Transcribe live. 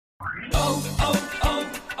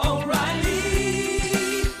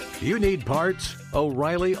O'Reilly. You need parts?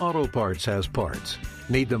 O'Reilly Auto Parts has parts.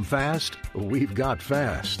 Need them fast? We've got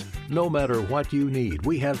fast. No matter what you need,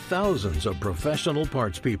 we have thousands of professional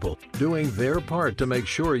parts people doing their part to make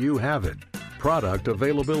sure you have it. Product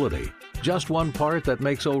availability. Just one part that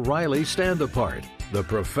makes O'Reilly stand apart. The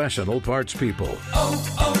professional parts people.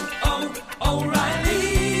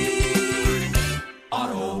 O'Reilly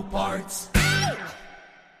Auto Parts.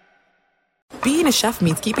 Being a chef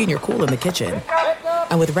means keeping your cool in the kitchen.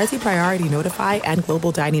 And with Resi Priority Notify and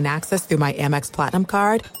Global Dining Access through my Amex Platinum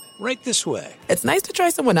card, Right this way. it's nice to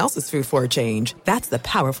try someone else's food for a change. That's the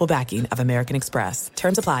powerful backing of American Express.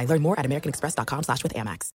 Terms apply. Learn more at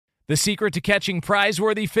americanexpress.com/withAmex. The secret to catching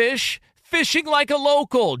prize-worthy fish? Fishing like a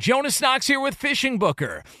local. Jonas Knox here with Fishing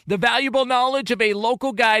Booker. The valuable knowledge of a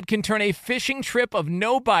local guide can turn a fishing trip of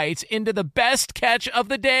no bites into the best catch of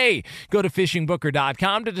the day. Go to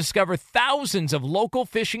fishingbooker.com to discover thousands of local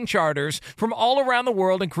fishing charters from all around the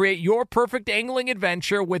world and create your perfect angling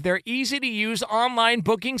adventure with their easy-to-use online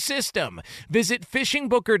booking system. Visit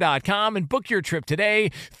fishingbooker.com and book your trip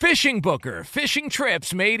today. Fishing Booker. Fishing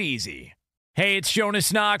trips made easy. Hey, it's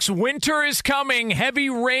Jonas Knox. Winter is coming. Heavy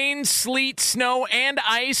rain, sleet, snow, and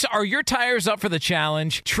ice. Are your tires up for the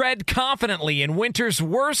challenge? Tread confidently in winter's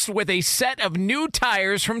worst with a set of new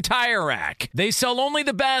tires from Tire Rack. They sell only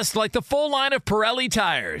the best, like the full line of Pirelli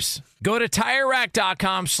tires. Go to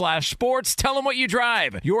TireRack.com/sports. Tell them what you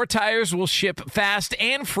drive. Your tires will ship fast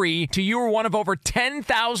and free to you or one of over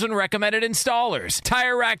 10,000 recommended installers.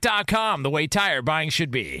 TireRack.com, the way tire buying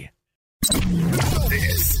should be.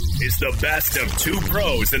 This is the best of two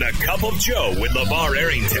pros and a cup of Joe with LeVar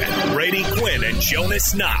Arrington, Brady Quinn, and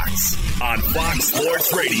Jonas Knox on Fox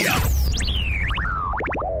Sports Radio.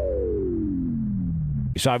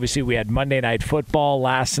 So obviously we had Monday Night Football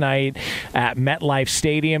last night at MetLife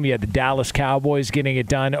Stadium. You had the Dallas Cowboys getting it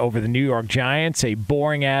done over the New York Giants. A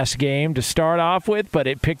boring-ass game to start off with, but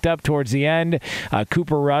it picked up towards the end.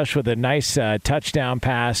 Cooper Rush with a nice touchdown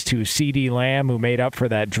pass to CeeDee Lamb, who made up for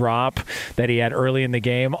that drop that he had early in the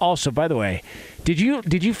game. Also, by the way, did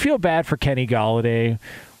you feel bad for Kenny Golladay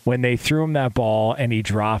when they threw him that ball and he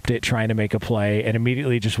dropped it trying to make a play and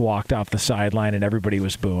immediately just walked off the sideline and everybody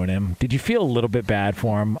was booing him? Did you feel a little bit bad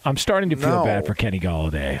for him? I'm starting to feel bad for Kenny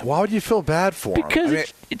Golladay. Why would you feel bad for him?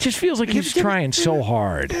 Because it just feels like he's trying so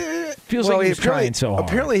hard. Feels like he's trying so hard.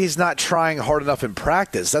 Apparently he's not trying hard enough in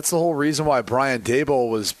practice. That's the whole reason why Brian Daboll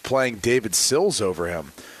was playing David Sills over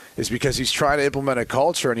him, is because he's trying to implement a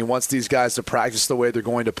culture and he wants these guys to practice the way they're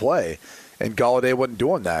going to play. And Golladay wasn't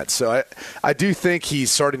doing that. So I do think he's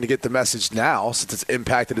starting to get the message now, since it's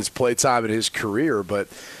impacted his play time and his career. But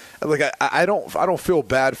like I don't feel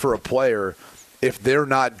bad for a player if they're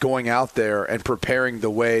not going out there and preparing the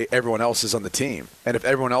way everyone else is on the team, and if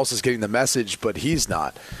everyone else is getting the message but he's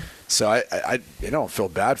not. So I don't feel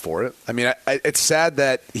bad for it. I mean, it's sad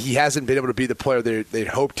that he hasn't been able to be the player they'd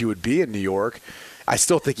hoped he would be in New York. I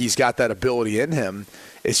still think he's got that ability in him.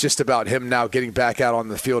 It's just about him now getting back out on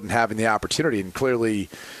the field and having the opportunity. And clearly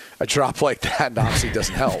a drop like that obviously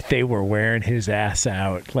doesn't help. They were wearing his ass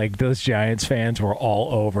out. Like, those Giants fans were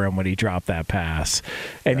all over him when he dropped that pass.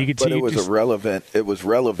 And you could see it was irrelevant. It was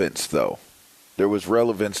relevance, though. There was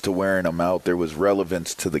relevance to wearing him out. There was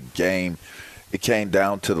relevance to the game. It came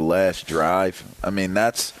down to the last drive. I mean,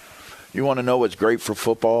 you want to know what's great for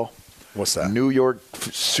football? What's that? New York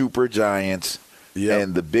Super Giants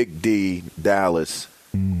and the Big D, Dallas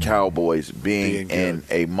Cowboys being in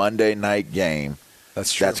a Monday night game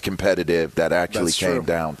that's competitive, that actually came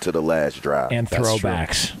down to the last drive. And throwback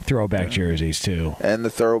jerseys too, and the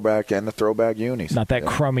throwback unis. Not that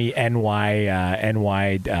crummy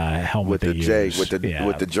NY helmet with the J,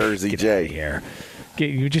 with the jersey J. Here.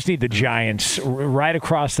 You just need the Giants right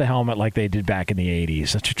across the helmet like they did back in the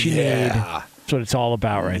 80s. That's what you need. That's what it's all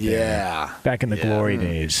about there. Yeah. Back in the glory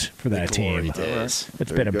days for that team. Days.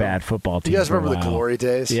 It's been a bad football team. You guys remember the glory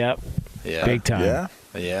days? Yep. Yeah. Big time.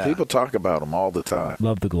 Yeah. People talk about them all the time.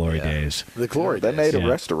 Love the glory days. The glory days. They made a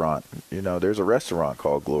restaurant. You know, there's a restaurant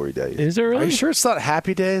called Glory Days. Is there really? Are you sure it's not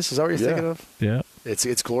Happy Days? Is that what you're thinking of? Yeah.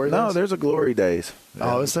 It's Glory Days? No, there's a Glory Days.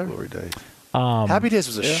 Yeah, is there? Glory Days. Happy Days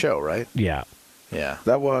was a show, right? Yeah. Yeah.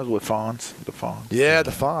 That was with Fonz. The Fonz. Yeah,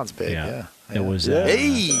 the Fonz, babe. Yeah. It was.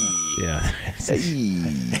 Hey. Yeah.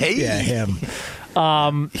 Hey. Yeah, him.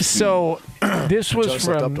 So this was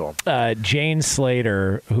from Jane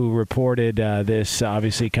Slater, who reported this,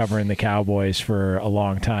 obviously covering the Cowboys for a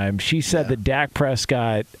long time. She said that Dak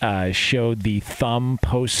Prescott showed the thumb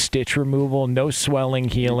post-stitch removal, no swelling,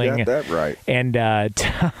 healing. You got that right. And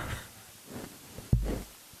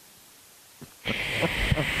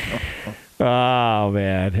Oh,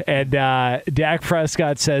 man. And Dak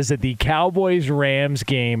Prescott says that the Cowboys-Rams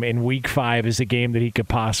game in Week 5 is a game that he could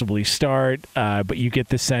possibly start, but you get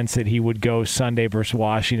the sense that he would go Sunday versus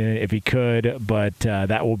Washington if he could, but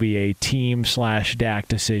that will be a team/Dak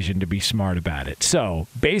decision to be smart about it. So,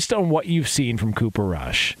 based on what you've seen from Cooper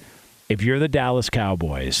Rush, if you're the Dallas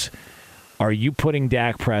Cowboys, are you putting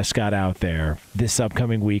Dak Prescott out there this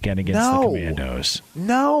upcoming weekend against the Commandos?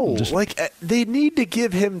 No. They need to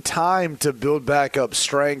give him time to build back up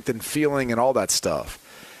strength and feeling and all that stuff.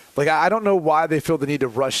 I don't know why they feel the need to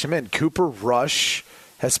rush him in. Cooper Rush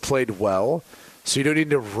has played well, so you don't need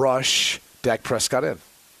to rush Dak Prescott in.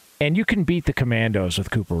 And you can beat the Commandos with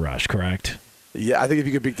Cooper Rush, correct? Yeah, I think if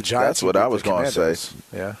you could beat the Giants, that's what I was going to say.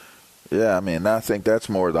 Yeah. Yeah, I mean, I think that's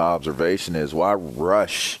more the observation is why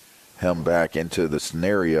rush him back into the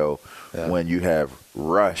scenario when you have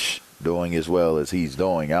Rush doing as well as he's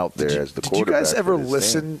doing out there as the quarterback. Did you guys ever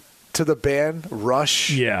listen to the band Rush?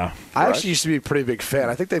 Yeah. I actually used to be a pretty big fan.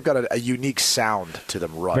 I think they've got a unique sound to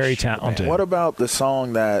them, Rush. Very talented. What about the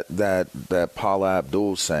song that Paula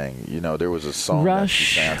Abdul sang? You know, there was a song Rush, that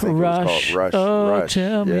she sang. I think Rush, it was called Rush. oh, Rush.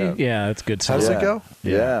 tell me. Yeah, that's a good song. How does it go?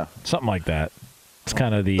 Yeah. Something like that. It's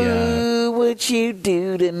kind of the... Ooh, what you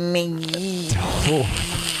do to me.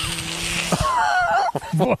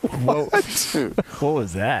 What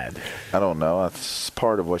was that? I don't know. That's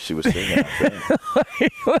part of what she was singing, I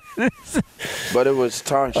think. But she was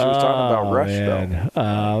talking about Rush,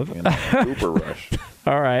 though. Cooper Rush.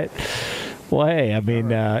 All right. Well, hey, I mean,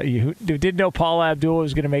 you didn't know Paul Abdul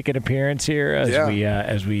was going to make an appearance here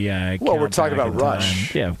as we well, we're talking about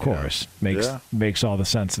Rush. Yeah, of course. Makes all the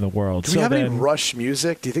sense in the world. Do we have any Rush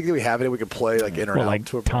music? Do you think that we have any we could play in or out? Like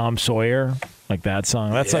Tom Sawyer, like that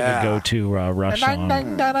song. That's like a go-to Rush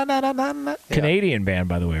song. Canadian band,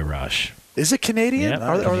 by the way, Rush. Is it Canadian?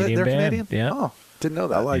 Yeah, are they Canadian? Yeah. Oh, didn't know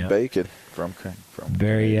that. I like bacon from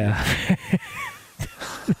very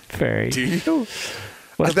very. Do you?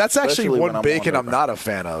 That's actually one bacon I'm not a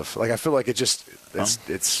fan of. I feel like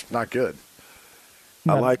it's not good.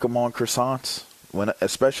 I like them on croissants,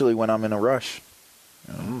 especially when I'm in a rush.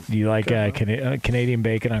 You like Canadian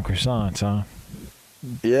bacon on croissants, huh?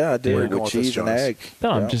 Yeah, I do with cheese and egg.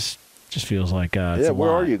 No, just feels like it's a lot.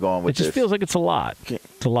 Where are you going with this? It just feels like it's a lot.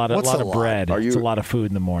 It's a lot of bread. It's a lot of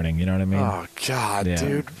food in the morning. You know what I mean? Oh God,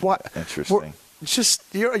 dude, what? Interesting.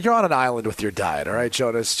 You're on an island with your diet, all right,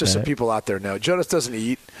 Jonas? Just so people out there know, Jonas doesn't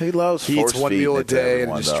eat. He eats one meal a day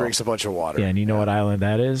and just drinks a bunch of water. Yeah, and you know what island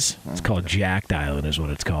that is? It's called Jacked Island, is what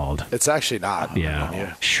it's called. It's actually not.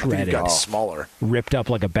 Yeah, shredded, got smaller, ripped up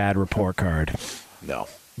like a bad report card. No.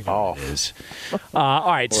 You know it is. All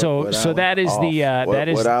right, so that is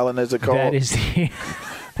what island is it called? That is the.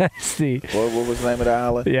 That's the. What was the name of the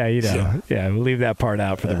island? Yeah, yeah. We'll leave that part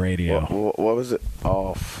out for the radio. What was it?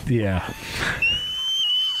 Off. Yeah.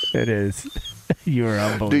 It is. You are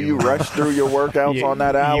unbelievable. Do you rush through your workouts on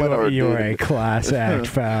that island? You are a class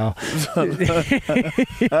act, pal.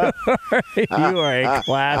 You are a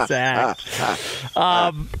class act.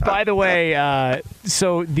 By the way,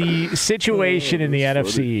 so the situation in the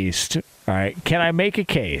NFC East, all right, can I make a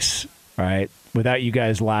case, all right, without you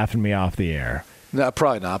guys laughing me off the air? No,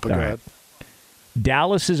 probably not, but go ahead.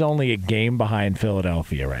 Dallas is only a game behind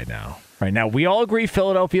Philadelphia right now. Right now, we all agree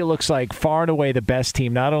Philadelphia looks like far and away the best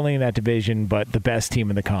team, not only in that division, but the best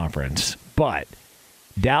team in the conference. But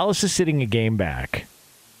Dallas is sitting a game back.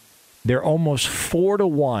 They're almost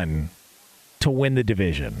 4-1 to win the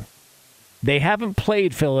division. They haven't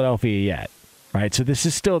played Philadelphia yet. Right, so this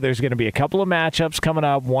is still, there's going to be a couple of matchups coming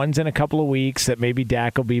up. One's in a couple of weeks that maybe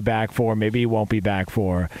Dak will be back for, maybe he won't be back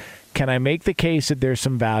for. Can I make the case that there's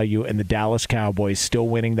some value in the Dallas Cowboys still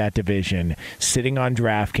winning that division, sitting on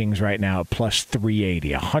DraftKings right now at plus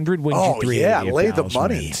 380? 100 wins you 380. Yeah, lay the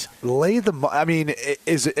money. Wins. Lay the money. I mean,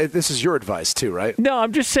 this is your advice too, right? No,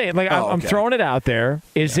 I'm just saying. I'm throwing it out there.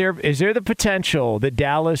 Is there the potential that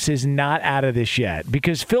Dallas is not out of this yet?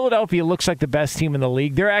 Because Philadelphia looks like the best team in the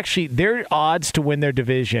league. Their odds to win their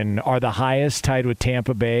division are the highest, tied with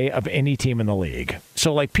Tampa Bay, of any team in the league.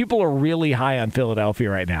 So, people are really high on Philadelphia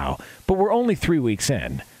right now. But we're only 3 weeks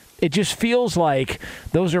in. It just feels like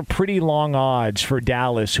those are pretty long odds for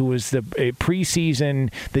Dallas, who was the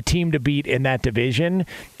preseason, the team to beat in that division.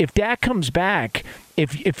 If Dak comes back,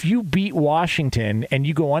 if you beat Washington and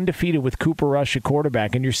you go undefeated with Cooper Rush at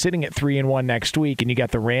quarterback and you're sitting at 3-1 next week and you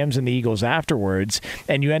got the Rams and the Eagles afterwards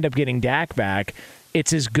and you end up getting Dak back,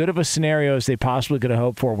 it's as good of a scenario as they possibly could have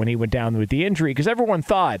hoped for when he went down with the injury. Because everyone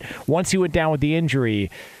thought once he went down with the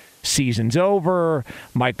injury, season's over.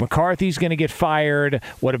 Mike McCarthy's going to get fired.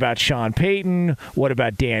 What about Sean Payton? What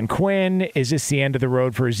about Dan Quinn? Is this the end of the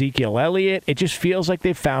road for Ezekiel Elliott? It just feels like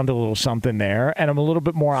they've found a little something there, and I'm a little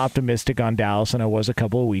bit more optimistic on Dallas than I was a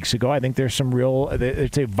couple of weeks ago. I think there's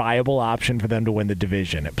it's a viable option for them to win the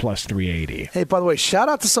division at plus 380. Hey, by the way, shout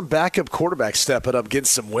out to some backup quarterbacks stepping up, getting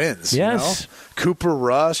some wins. Yes. You know? Cooper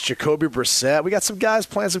Rush, Jacoby Brissett. We got some guys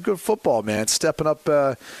playing some good football, man. Stepping up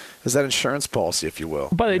as that insurance policy, if you will.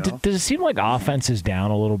 But does it seem like offense is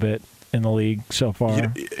down a little bit in the league so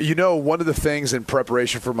far? You know, one of the things in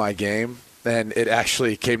preparation for my game, and it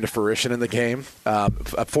actually came to fruition in the game,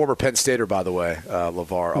 a former Penn Stater, by the way,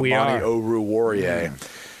 LeVar, Amani Oruwariye.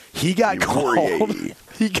 He got called.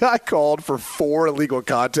 He got called for 4 illegal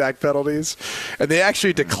contact penalties, and they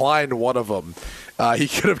actually declined one of them. He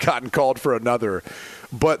could have gotten called for another.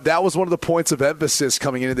 But that was one of the points of emphasis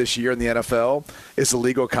coming into this year in the NFL is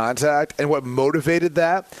illegal contact. And what motivated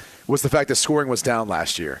that was the fact that scoring was down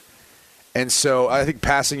last year. And so I think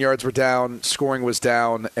passing yards were down, scoring was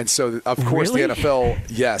down. And so, of course, really? the NFL,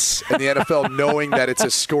 yes. And the NFL, knowing that it's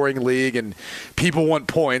a scoring league and people want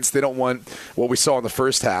points, they don't want what we saw in the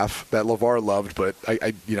first half that LeVar loved, but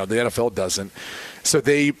the NFL doesn't. So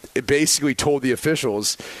they basically told the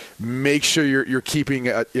officials, make sure you're keeping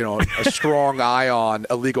a strong eye on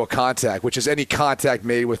illegal contact, which is any contact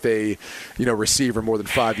made with a receiver more than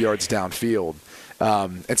 5 yards downfield.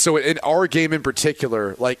 And so in our game in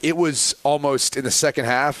particular, like it was almost in the second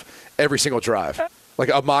half every single drive. Like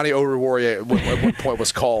Amani Oruwariye at one point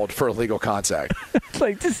was called for illegal contact.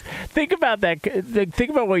 Like, just think about that. Think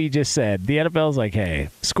about what you just said. The NFL's like, hey,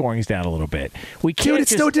 scoring's down a little bit. We can't. Dude,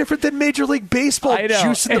 it's no different than Major League Baseball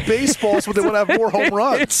juicing the baseballs when they want to have more home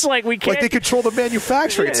runs. It's like we can't. Like they control the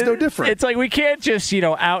manufacturing. It's no different. It's like we can't just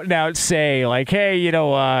out and out say like, hey,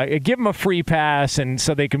 give them a free pass and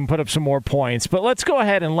so they can put up some more points. But let's go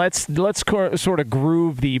ahead and let's sort of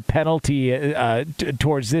groove the penalty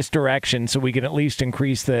towards this direction so we can at least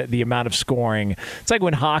increase the amount of scoring. It's like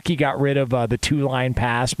when hockey got rid of the 2-line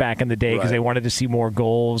pass back in the day because they wanted to see more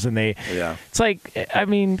goals, and it's like, I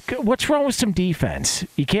mean, what's wrong with some defense?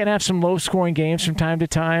 You can't have some low-scoring games from time to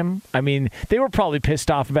time. I mean, they were probably pissed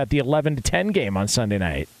off about the 11-10 game on Sunday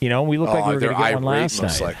night. We looked like we were going to get one last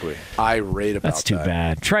most night. Likely. Irate about that. That's too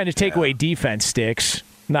bad. Trying to take away defense sticks.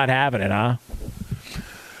 Not having it, huh?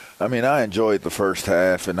 I mean, I enjoyed the first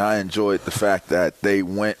half, and I enjoyed the fact that they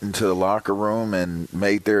went into the locker room and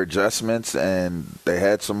made their adjustments, and they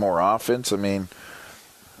had some more offense. I mean,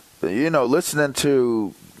 listening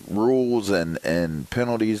to rules and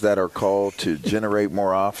penalties that are called to generate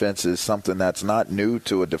more offense is something that's not new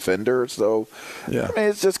to a defender. So, I mean,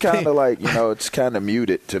 it's just kind of like, it's kind of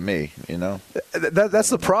muted to me, That's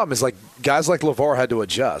the problem is like guys like LeVar had to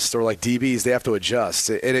adjust, or like DBs, they have to adjust.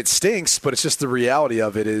 And it stinks, but it's just the reality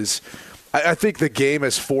of it is I think the game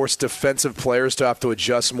has forced defensive players to have to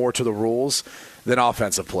adjust more to the rules than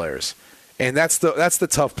offensive players. And that's the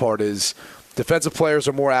tough part is defensive players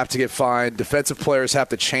are more apt to get fined. Defensive players have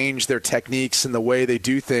to change their techniques and the way they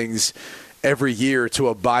do things every year to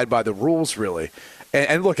abide by the rules, really.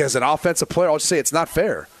 And look, as an offensive player, I'll just say it's not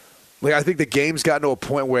fair. Like, I think the game's gotten to a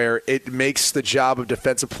point where it makes the job of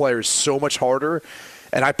defensive players so much harder,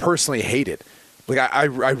 and I personally hate it. Like, I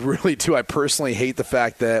really do. I personally hate the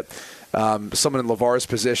fact that someone in LeVar's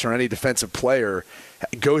position or any defensive player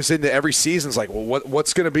goes into every season is like, well,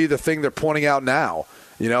 what's going to be the thing they're pointing out now?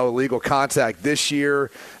 Illegal contact this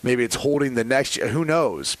year, maybe it's holding the next year. Who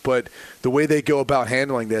knows? But the way they go about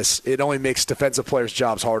handling this, it only makes defensive players'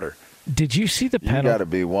 jobs harder. Did you see the penalty? You got to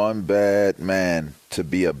be one bad man to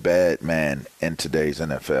be a bad man in today's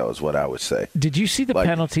NFL is what I would say. Did you see the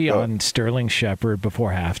penalty on Sterling Shepard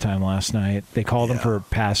before halftime last night? They called him for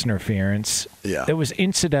pass interference. Yeah. It was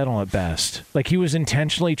incidental at best. Like he was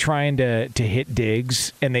intentionally trying to hit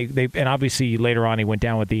Diggs, and and obviously later on he went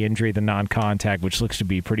down with the injury, the non-contact, which looks to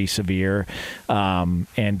be pretty severe, and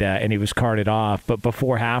he was carted off. But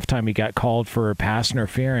before halftime he got called for pass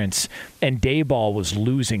interference, and Dayball was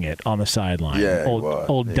losing it on the sideline. Yeah,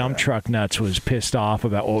 old dump truck nuts was pissed off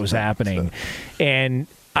about what was happening. And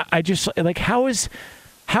I just like, how is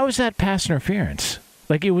that pass interference?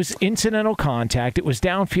 Like, it was incidental contact. It was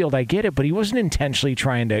downfield. I get it, but he wasn't intentionally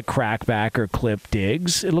trying to crack back or clip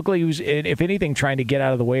Diggs. It looked like he was, if anything, trying to get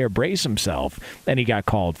out of the way or brace himself, and he got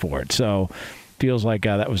called for it. So feels like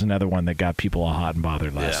that was another one that got people all hot and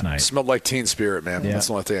bothered last night. Smelled like teen spirit, man. Yeah. That's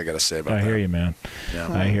the only thing I got to say about that. I hear you, man.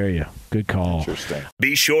 Yeah. I hear you. Good call. Interesting.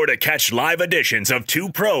 Be sure to catch live editions of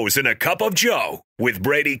Two Pros and a Cup of Joe with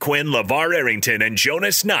Brady Quinn, LeVar Arrington, and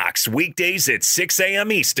Jonas Knox weekdays at 6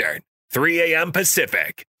 a.m. Eastern, 3 a.m.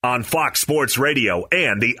 Pacific on Fox Sports Radio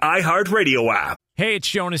and the iHeartRadio app. Hey, it's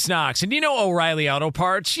Jonas Knox, and you know O'Reilly Auto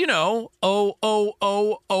Parts. You know,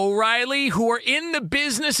 O'Reilly, who are in the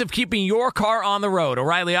business of keeping your car on the road.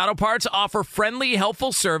 O'Reilly Auto Parts offer friendly,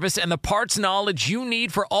 helpful service and the parts knowledge you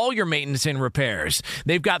need for all your maintenance and repairs.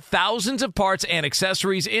 They've got thousands of parts and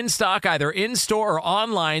accessories in stock, either in-store or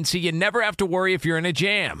online, so you never have to worry if you're in a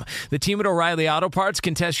jam. The team at O'Reilly Auto Parts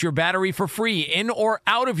can test your battery for free, in or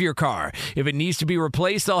out of your car. If it needs to be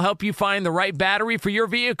replaced, they'll help you find the right battery for your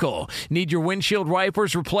vehicle. Need your windshield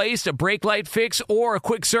wipers replaced, a brake light fix, or a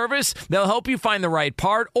quick service? They'll help you find the right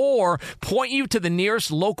part or point you to the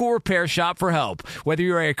nearest local repair shop for help. Whether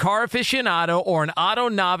you're a car aficionado or an auto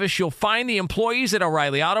novice, you'll find the employees at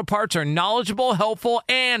O'Reilly Auto Parts are knowledgeable, helpful,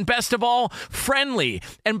 and best of all, friendly.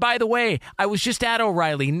 And by the way, I was just at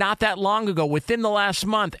O'Reilly not that long ago, within the last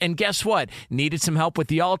month, and guess what? Needed some help with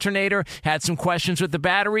the alternator, had some questions with the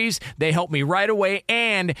batteries. They helped me right away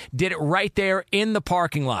and did it right there in the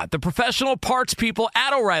parking lot. The professional parts people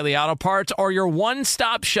at O'Reilly Auto Parts are your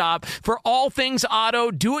one-stop shop for all things auto,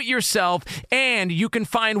 do-it-yourself, and you can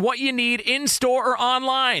find what you need in-store or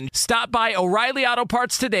online. Stop by O'Reilly Auto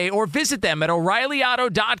Parts today or visit them at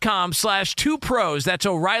O'ReillyAuto.com/2pros. That's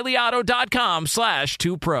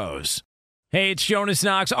O'ReillyAuto.com/2pros. Hey, it's Jonas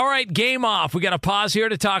Knox. All right, game off. We got to pause here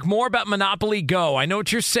to talk more about Monopoly Go. I know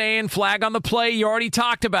what you're saying, flag on the play. You already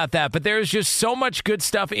talked about that, but there's just so much good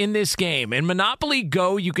stuff in this game. In Monopoly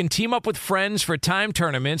Go, you can team up with friends for time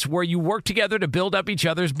tournaments where you work together to build up each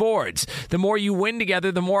other's boards. The more you win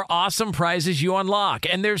together, the more awesome prizes you unlock,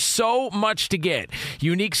 and there's so much to get.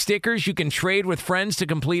 Unique stickers you can trade with friends to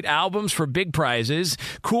complete albums for big prizes,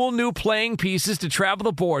 cool new playing pieces to travel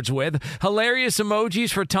the boards with, hilarious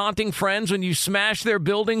emojis for taunting friends when you smash their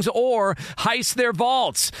buildings or heist their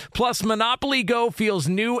vaults. Plus, Monopoly Go feels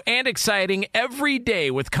new and exciting every day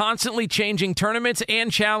with constantly changing tournaments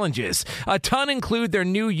and challenges. A ton include their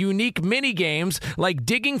new unique mini games like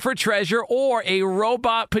digging for treasure or a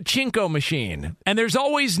robot pachinko machine. And there's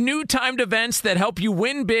always new timed events that help you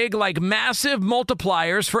win big, like massive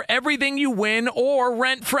multipliers for everything you win or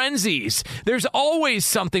rent frenzies. There's always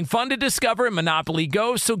something fun to discover in Monopoly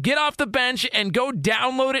Go, so get off the bench and go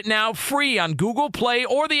download it now free on Google Play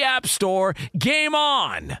or the App Store. Game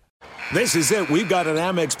on! This is it. We've got an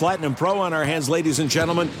Amex Platinum Pro on our hands, ladies and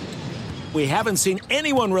gentlemen. We haven't seen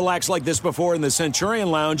anyone relax like this before in the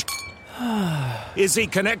Centurion Lounge. Is he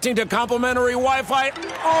connecting to complimentary Wi-Fi?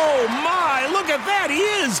 Oh, my! Look at that! He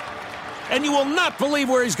is! And you will not believe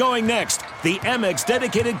where he's going next. The Amex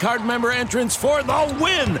dedicated card member entrance for the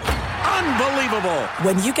win. Unbelievable.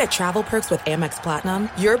 When you get travel perks with Amex Platinum,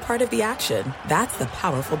 you're part of the action. That's the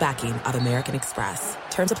powerful backing of American Express.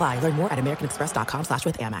 Terms apply. Learn more at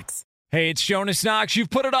americanexpress.com/withAmex. Hey, it's Jonas Knox. You've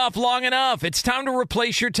put it off long enough. It's time to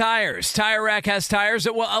replace your tires. Tire Rack has tires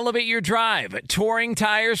that will elevate your drive. Touring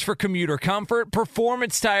tires for commuter comfort,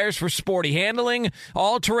 performance tires for sporty handling,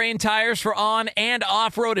 all-terrain tires for on- and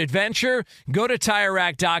off-road adventure. Go to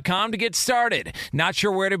TireRack.com to get started. Not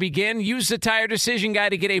sure where to begin? Use the Tire Decision Guide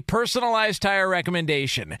to get a personalized tire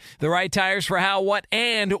recommendation. The right tires for how, what,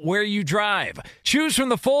 and where you drive. Choose from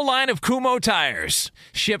the full line of Kumho tires.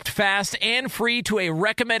 Shipped fast and free to a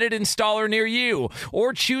recommended installer near you,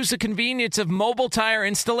 or choose the convenience of mobile tire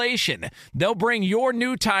installation. They'll bring your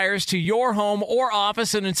new tires to your home or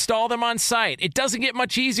office and install them on site. It doesn't get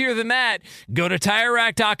much easier than that. Go to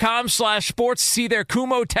TireRack.com/sports to see their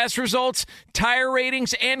Kumho test results, tire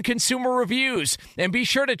ratings, and consumer reviews. And be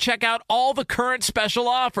sure to check out all the current special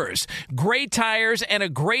offers. Great tires and a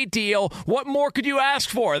great deal. What more could you ask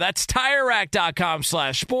for? That's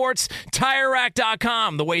TireRack.com/sports.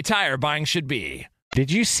 TireRack.com, the way tire buying should be. Did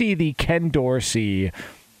you see the Ken Dorsey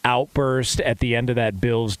outburst at the end of that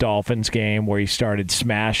Bills-Dolphins game where he started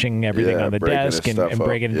smashing everything on the desk and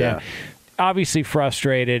breaking it down? Obviously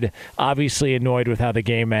frustrated, obviously annoyed with how the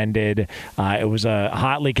game ended. It was a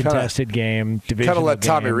hotly contested game. Kind of let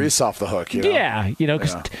Tommy Rees off the hook, you know? Yeah,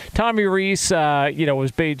 because Tommy Rees,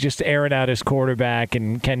 was just airing out his quarterback,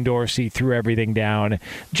 and Ken Dorsey threw everything down.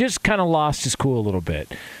 Just kind of lost his cool a little bit.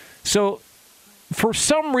 So, for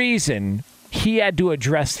some reason, he had to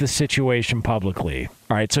address the situation publicly.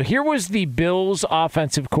 All right, so here was the Bills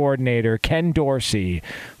offensive coordinator, Ken Dorsey,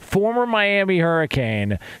 former Miami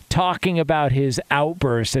Hurricane, talking about his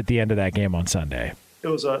outburst at the end of that game on Sunday. It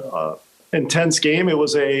was a intense game. It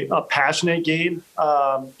was a passionate game.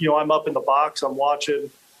 I'm up in the box. I'm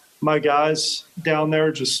watching my guys down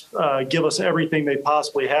there just give us everything they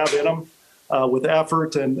possibly have in them with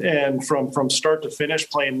effort and from start to finish,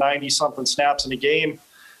 playing 90-something snaps in a game.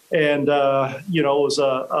 And, it was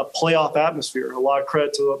a playoff atmosphere. A lot of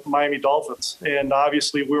credit to the Miami Dolphins. And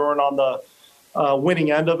obviously we weren't on the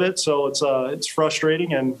winning end of it. So it's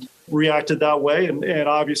frustrating and reacted that way. And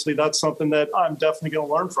obviously that's something that I'm definitely going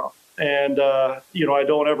to learn from. And, I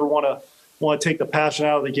don't ever want to take the passion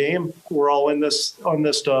out of the game. We're all in this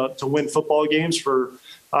to win football games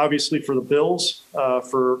obviously for the Bills,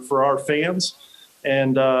 for our fans.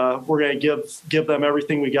 And we're going to give them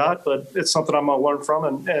everything we got, but it's something I'm going to learn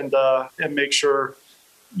from and make sure,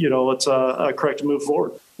 it's a correct move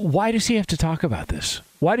forward. Why does he have to talk about this?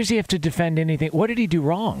 Why does he have to defend anything? What did he do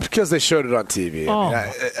wrong? Because they showed it on TV.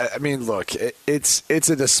 I mean, look, it's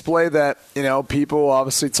a display that, people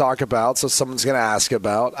obviously talk about, so someone's going to ask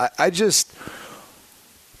about.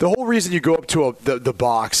 The whole reason you go up to the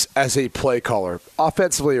box as a play caller,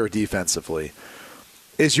 offensively or defensively,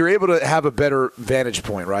 is you're able to have a better vantage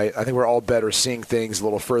point, right? I think we're all better seeing things a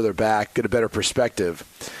little further back, get a better perspective.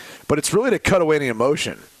 But it's really to cut away any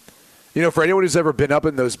emotion. For anyone who's ever been up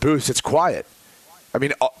in those booths, it's quiet. I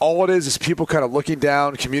mean, all it is people kind of looking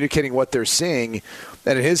down, communicating what they're seeing,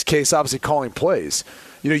 and in his case, obviously calling plays.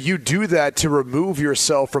 You do that to remove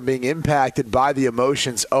yourself from being impacted by the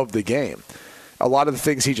emotions of the game. A lot of the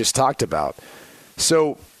things he just talked about.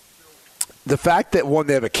 So the fact that, one,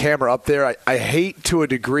 they have a camera up there, I hate to a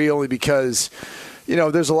degree only because,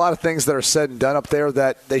 there's a lot of things that are said and done up there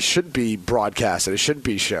that they shouldn't be broadcasted. It shouldn't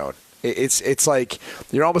be shown. It's like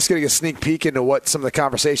you're almost getting a sneak peek into what some of the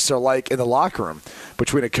conversations are like in the locker room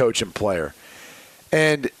between a coach and player.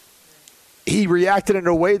 And he reacted in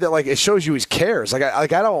a way that, it shows you he cares. I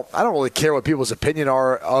don't really care what people's opinion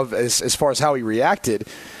are of as far as how he reacted.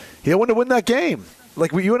 He wanted to win that game.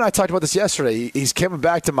 You and I talked about this yesterday. He's coming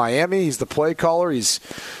back to Miami. He's the play caller.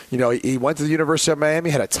 He went to the University of Miami,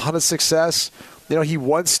 had a ton of success. He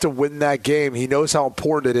wants to win that game. He knows how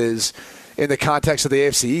important it is in the context of the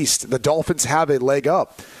AFC East. The Dolphins have a leg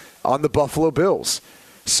up on the Buffalo Bills.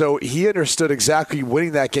 So he understood exactly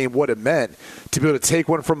winning that game, what it meant to be able to take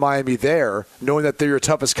one from Miami there, knowing that they're your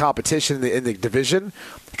toughest competition in the division,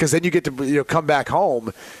 because then you get to come back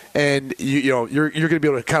home and you're going to be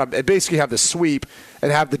able to kind of basically have the sweep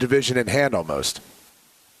and have the division in hand almost.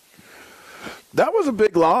 That was a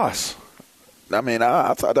big loss. I mean,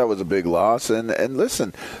 I thought that was a big loss. And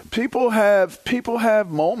listen, people have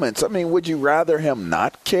moments. I mean, would you rather him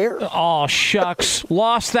not care? Oh, shucks.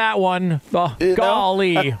 Lost that one.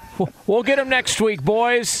 Golly. We'll get him next week,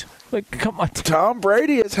 boys. Come on. Tom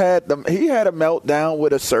Brady has had he had a meltdown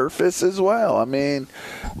with a surface as well. I mean,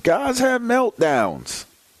 guys have meltdowns.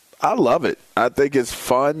 I love it. I think it's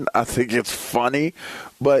fun. I think it's funny.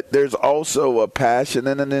 But there's also a passion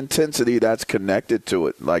and an intensity that's connected to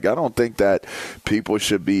it. I don't think that people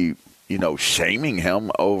should be, shaming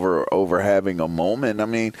him over having a moment. I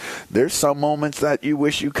mean, there's some moments that you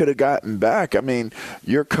wish you could have gotten back. I mean,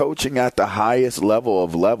 you're coaching at the highest level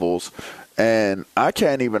of levels, and I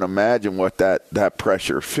can't even imagine what that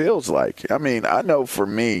pressure feels like. I mean, I know for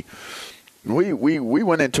me, we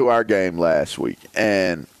went into our game last week,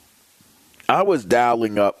 and I was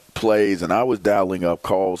dialing up plays and I was dialing up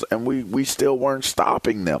calls, and we still weren't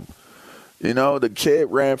stopping them. The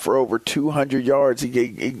kid ran for over 200 yards.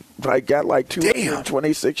 He got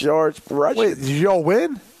 226 yards rushing. Wait, did y'all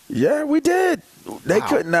win? Yeah, we did. They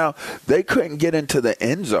couldn't get into the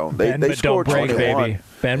end zone. They scored 21. Baby.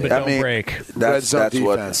 Bend but don't break. Red zone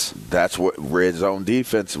defense. That's what red zone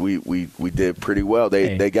defense. We did pretty well.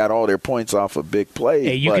 They got all their points off of big plays.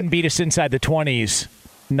 Hey, you can beat us inside the 20s.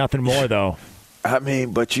 Nothing more, though. I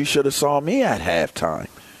mean, but you should have saw me at halftime.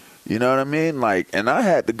 You know what I mean? And I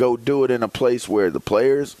had to go do it in a place where the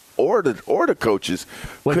players or the coaches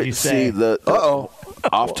couldn't see the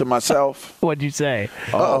off to myself. What'd you say?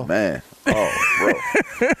 Oh man. Oh,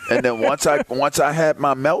 bro. And then once I had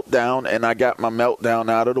my meltdown and I got my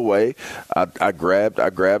meltdown out of the way, I grabbed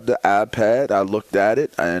the iPad, I looked at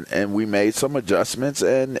it, and we made some adjustments.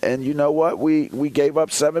 And you know what? We gave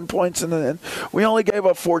up 7 points we only gave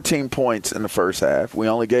up 14 points in the first half. We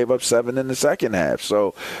only gave up 7 in the second half.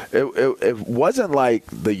 So it wasn't like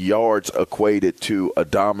the yards equated to a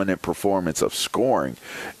dominant performance of scoring.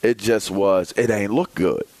 It just was, it ain't look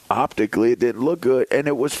good. Optically, it didn't look good, and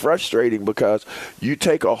it was frustrating because you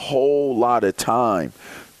take a whole lot of time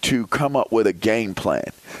to come up with a game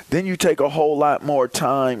plan. Then you take a whole lot more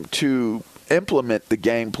time to implement the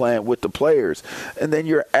game plan with the players. And then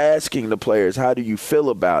you're asking the players, how do you feel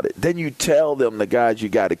about it? Then you tell them the guys you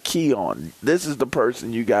got to key on. This is the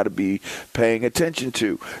person you got to be paying attention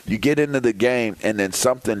to. You get into the game, and then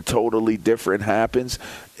something totally different happens.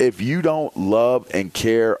 If you don't love and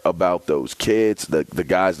care about those kids, the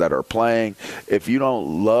guys that are playing, if you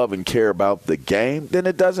don't love and care about the game, then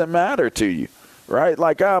it doesn't matter to you. right?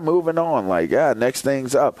 Like, moving on. Like, next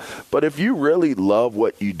thing's up. But if you really love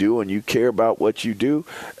what you do and you care about what you do,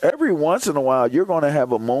 every once in a while you're going to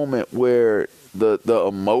have a moment where the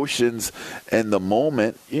emotions and the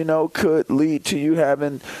moment, could lead to you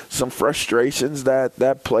having some frustrations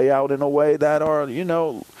that play out in a way that are,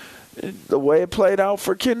 the way it played out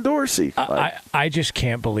for Ken Dorsey. I just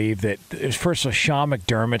can't believe that. First of all, Sean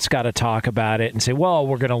McDermott's got to talk about it and say, well,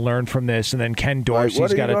 we're going to learn from this. And then Ken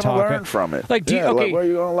Dorsey's got to talk. What are you going to learn from it? What are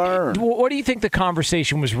you going to learn? What do you think the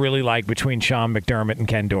conversation was really like between Sean McDermott and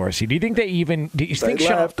Ken Dorsey? Do you think they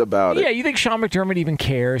laughed about it? Yeah, you think Sean McDermott even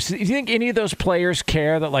cares? Do you think any of those players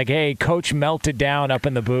care that, like, hey, coach melted down up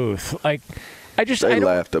in the booth? Like, They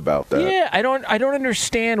laughed about that. Yeah, I don't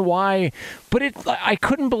understand why, but I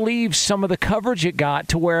couldn't believe some of the coverage it got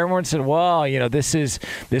to where everyone said, well,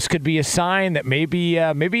 this could be a sign that maybe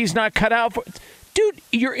he's not cut out for. Dude,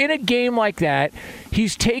 you're in a game like that.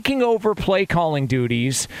 He's taking over play calling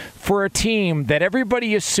duties for a team that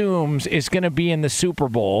everybody assumes is going to be in the Super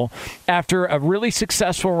Bowl after a really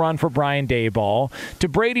successful run for Brian Daboll. To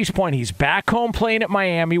Brady's point, he's back home playing at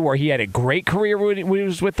Miami, where he had a great career when he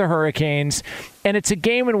was with the Hurricanes. And it's a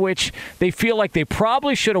game in which they feel like they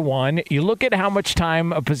probably should have won. You look at how much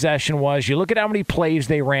time of possession was. You look at how many plays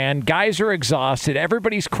they ran. Guys are exhausted.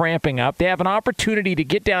 Everybody's cramping up. They have an opportunity to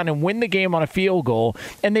get down and win the game on a field goal,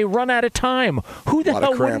 and they run out of time. Who the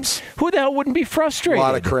hell wouldn't be frustrated? A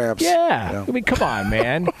lot of cramps. Yeah. I mean, come on,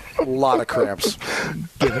 man. A lot of cramps.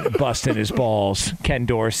 Busting his balls, Ken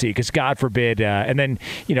Dorsey, because God forbid. And then,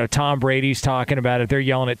 Tom Brady's talking about it. They're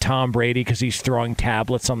yelling at Tom Brady because he's throwing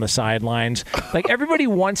tablets on the sidelines. Like, everybody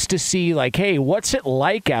wants to see, like, hey, what's it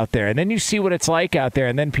like out there? And then you see what it's like out there,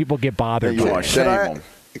 and then people get bothered. Can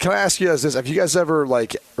I ask you guys this? Have you guys ever,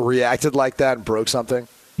 reacted like that and broke something?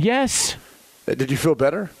 Yes. Did you feel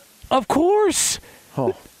better? Of course.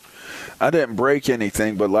 Oh. I didn't break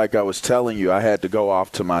anything, but like I was telling you, I had to go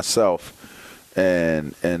off to myself.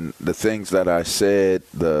 And the things that I said,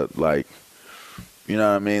 like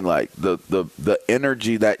the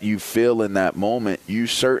energy that you feel in that moment, you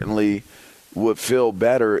certainly would feel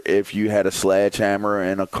better if you had a sledgehammer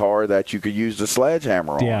and a car that you could use the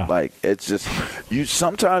sledgehammer on. Yeah. Like, it's just,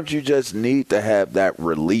 sometimes you just need to have that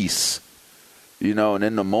release, and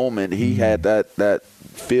in the moment he had that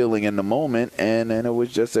feeling in the moment, and it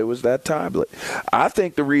was that tablet. I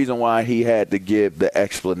think the reason why he had to give the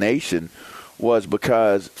explanation was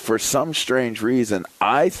because, for some strange reason,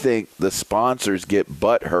 I think the sponsors get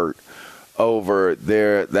butthurt over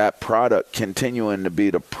that product continuing to be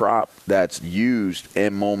the prop that's used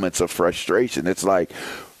in moments of frustration. It's like,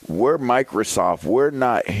 we're Microsoft. We're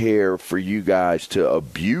not here for you guys to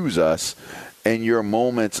abuse us in your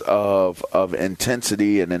moments of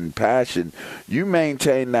intensity and in passion. You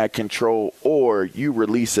maintain that control, or you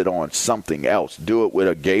release it on something else. Do it with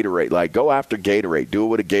a Gatorade. Like, go after Gatorade. Do it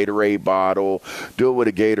with a Gatorade bottle. Do it with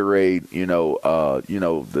a Gatorade,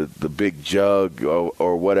 the big jug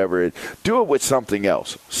or whatever. Do it with something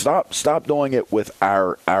else. Stop doing it with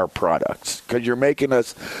our products, because you're making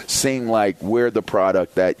us seem like we're the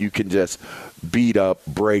product that you can just beat up,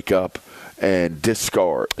 break up, and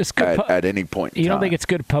discard at any point in time. You don't think it's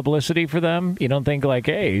good publicity for them? You don't think, like,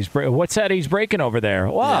 hey, what's that he's breaking over there?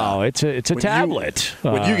 Wow, it's a tablet.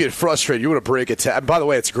 When you get frustrated, you want to break a tablet. By the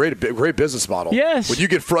way, it's a great business model. Yes. When you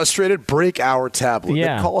get frustrated, break our tablet.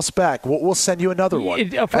 Yeah. Then call us back. We'll send you another one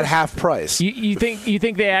at half price. You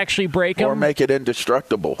think they actually break them? Or make it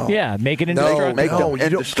indestructible. Oh. Yeah, make it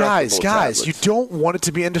indestructible. Guys, you don't want it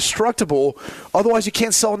to be indestructible. Otherwise, you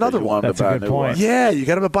can't sell another one. That's a good point. Yeah, you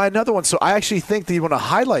got to buy another one. So I actually think that you want to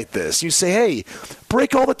highlight this. You say, hey,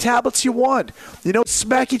 break all the tablets you want.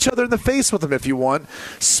 Smack each other in the face with them if you want.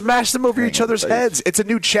 Smash them over each other's heads. It's a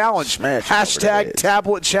new challenge. Hashtag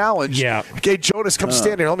tablet challenge. Yeah. Okay, Jonas, come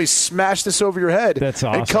stand here. Let me smash this over your head. That's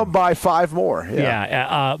awesome. And come buy 5 more.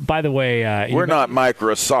 Yeah. By the way, we're not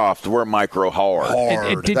Microsoft. We're Micro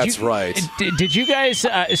Hard. That's right. Did you guys?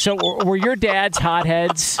 So were your dads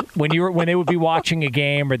hotheads when they would be watching a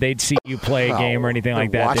game, or they'd see you play a game or anything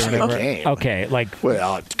like that? Watching a game. Okay,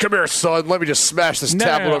 well, come here, son. Let me just smash this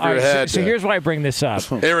tablet over your head. So here's why I bring this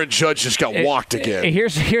up. Aaron Judge just got walked again.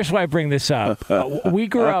 Here's why I bring this up. We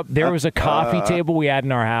grew up. There was a coffee table we had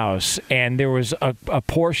in our house, and there was a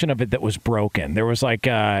portion of it that was broken. There was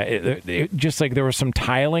there was some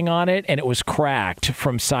tiling on it, and it was cracked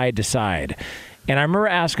from side to side. And I remember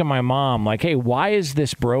asking my mom, like, hey, why is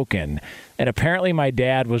this broken? And apparently my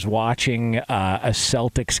dad was watching a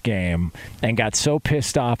Celtics game and got so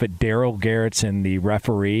pissed off at Daryl Garrettson, the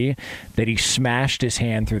referee, that he smashed his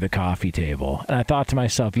hand through the coffee table. And I thought to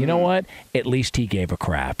myself, you know what? At least he gave a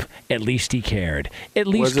crap. At least he cared. At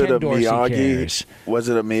least Ken Dorsey cares. Was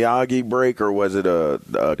it a Miyagi break or was it a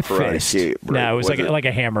karate kick break? No, it was like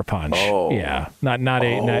a hammer punch. Oh. Yeah.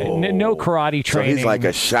 No karate training. So he's like a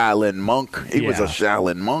Shaolin monk. He was a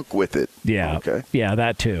Shaolin monk with it. Yeah. Okay. Yeah,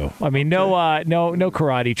 that too. I mean, no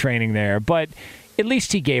karate training there, but at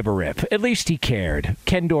least he gave a rip. At least he cared.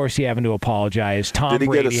 Ken Dorsey having to apologize. Tom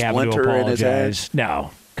Brady having to apologize.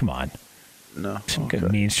 No, come on. No. Some good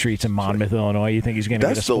mean streets in Monmouth, Illinois. You think he's going to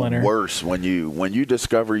get a splinter? That's the worst when you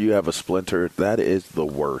discover you have a splinter. That is the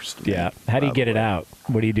worst. Yeah. How do you get it out?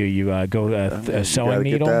 What do? You go a sewing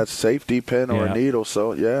needle? Get that safety pin or a needle.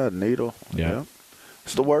 So needle. Yeah.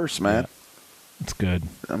 It's the worst, man. Yeah. It's good.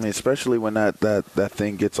 I mean, especially when that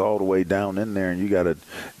thing gets all the way down in there and you got to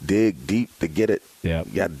dig deep to get it. Yeah.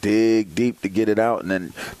 You got to dig deep to get it out. And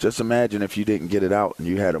then just imagine if you didn't get it out and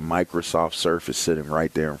you had a Microsoft Surface sitting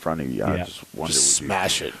right there in front of you. I just wonder,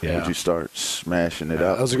 smash it. Would you start smashing it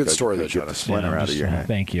up? That was a good story, though, Get the splinter out of your hand.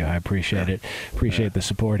 Thank you. I appreciate it. Appreciate the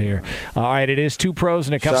support here. All right, it is Two Pros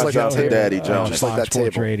and a Cup of Joe. Shout out to Daddy Jones. Just like that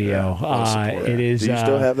Sports table. Radio. It is. Do you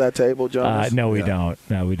still have that table, Jonas? No, we don't.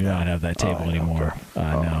 No, we do not have that table anymore.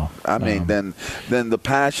 No. I mean, then the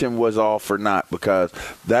passion was all for naught, because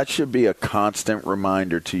that should be a constant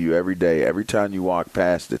reminder to you every day, every time you walk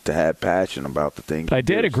past it, to have passion about the things. I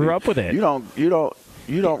did. I grew up with it.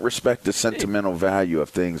 You don't respect the sentimental value of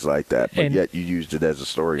things like that, but yet you used it as a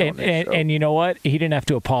story on this show. And you know what? He didn't have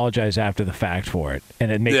to apologize after the fact for it,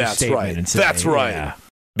 and then make a statement and say, "That's right." Yeah.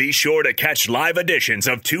 Be sure to catch live editions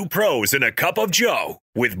of Two Pros and a Cup of Joe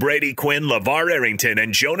with Brady Quinn, LeVar Arrington,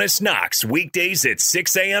 and Jonas Knox weekdays at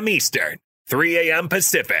 6 a.m. Eastern, 3 a.m.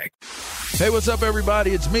 Pacific. Hey, what's up,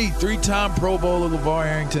 everybody? It's me, three-time Pro Bowler LeVar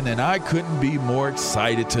Arrington, and I couldn't be more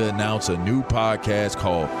excited to announce a new podcast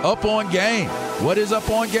called Up On Game. What is Up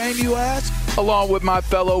On Game, you ask? Along with my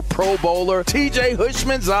fellow Pro Bowler, TJ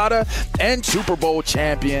Houshmandzadeh, and Super Bowl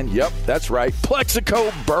champion, yep, that's right,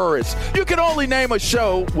 Plexico Burress. You can only name a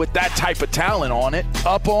show with that type of talent on it.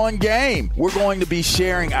 Up On Game. We're going to be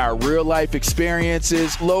sharing our real-life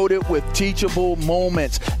experiences loaded with teachable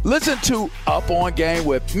moments. Listen to Up On Game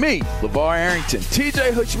with me, LeVar Arrington,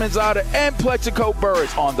 TJ Houshmandzadeh, and Plexico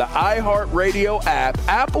Burress on the iHeartRadio app,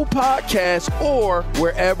 Apple Podcasts, or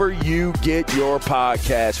wherever you get your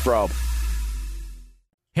podcasts from.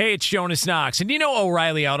 Hey, it's Jonas Knox, and you know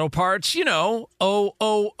O'Reilly Auto Parts. You know,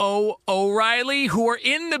 O'Reilly, who are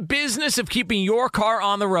in the business of keeping your car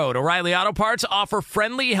on the road. O'Reilly Auto Parts offer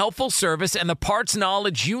friendly, helpful service and the parts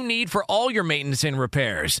knowledge you need for all your maintenance and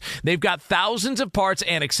repairs. They've got thousands of parts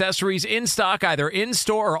and accessories in stock, either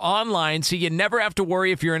in-store or online, so you never have to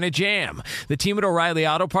worry if you're in a jam. The team at O'Reilly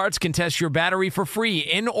Auto Parts can test your battery for free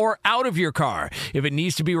in or out of your car. If it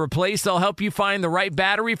needs to be replaced, they'll help you find the right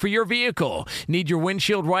battery for your vehicle. Need your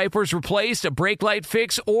windshield wipers replaced, a brake light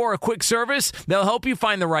fix, or a quick service? They'll help you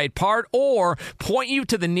find the right part or point you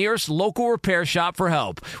to the nearest local repair shop for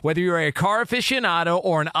help. Whether you're a car aficionado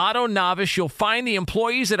or an auto novice, you'll find the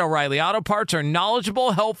employees at O'Reilly Auto Parts are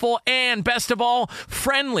knowledgeable, helpful, and best of all,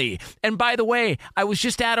 friendly. And by the way, I was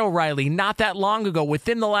just at O'Reilly not that long ago,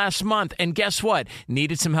 within the last month, and guess what?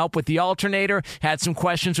 Needed some help with the alternator, had some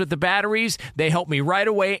questions with the batteries. They helped me right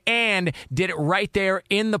away and did it right there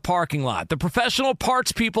in the parking lot. The professional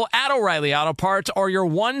parts people at O'Reilly Auto Parts are your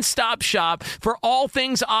one-stop shop for all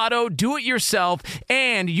things auto, do-it-yourself,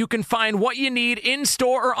 and you can find what you need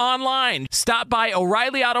in-store or online. Stop by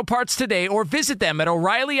O'Reilly Auto Parts today or visit them at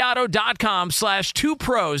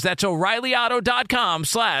O'ReillyAuto.com/2pros. That's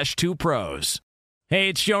O'ReillyAuto.com/2pros. Hey,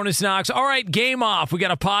 it's Jonas Knox. All right, game off. We got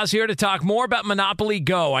to pause here to talk more about Monopoly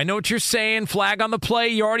Go. I know what you're saying, flag on the play.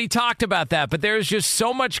 You already talked about that, but there's just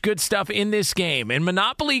so much good stuff in this game. In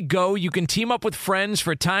Monopoly Go, you can team up with friends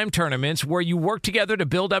for time tournaments where you work together to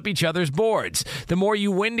build up each other's boards. The more you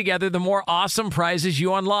win together, the more awesome prizes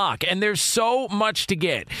you unlock, and there's so much to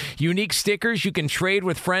get. Unique stickers you can trade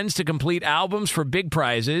with friends to complete albums for big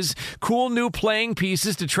prizes, cool new playing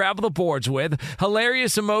pieces to travel the boards with,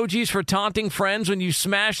 hilarious emojis for taunting friends when you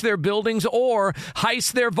smash their buildings or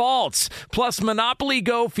heist their vaults. Plus, Monopoly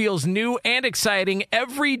Go feels new and exciting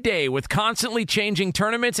every day with constantly changing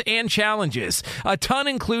tournaments and challenges. A ton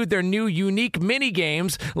include their new unique mini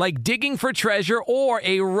games like digging for treasure or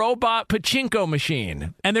a robot pachinko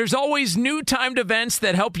machine. And there's always new timed events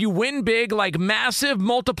that help you win big, like massive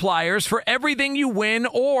multipliers for everything you win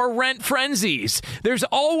or rent frenzies. There's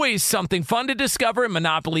always something fun to discover in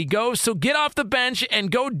Monopoly Go, so get off the bench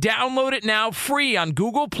and go download it now free free on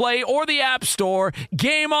Google Play or the App Store.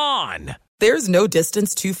 Game on! There's no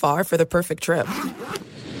distance too far for the perfect trip.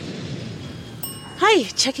 Hi,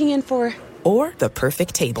 checking in for... Or the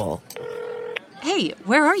perfect table. Hey,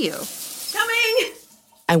 where are you? Coming!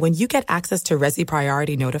 And when you get access to Resi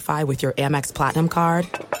Priority Notify with your Amex Platinum card...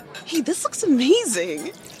 Hey, this looks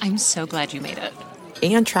amazing. I'm so glad you made it.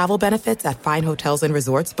 And travel benefits at fine hotels and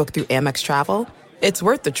resorts booked through Amex Travel, it's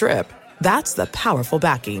worth the trip. That's the powerful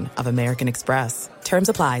backing of American Express. Terms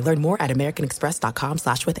apply. Learn more at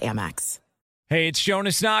americanexpress.com/withAmex. Hey, it's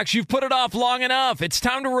Jonas Knox. You've put it off long enough. It's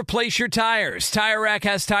time to replace your tires. Tire Rack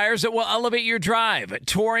has tires that will elevate your drive.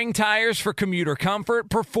 Touring tires for commuter comfort,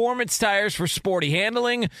 performance tires for sporty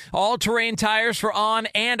handling, all-terrain tires for on-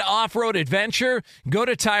 and off-road adventure. Go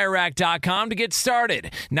to TireRack.com to get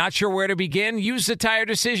started. Not sure where to begin? Use the Tire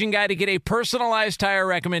Decision Guide to get a personalized tire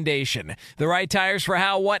recommendation. The right tires for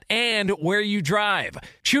how, what, and where you drive.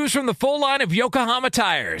 Choose from the full line of Yokohama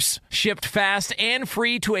tires. Shipped fast and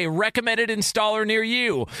free to a recommended installer near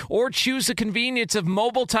you, or choose the convenience of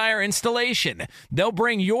mobile tire installation. They'll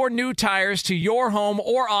bring your new tires to your home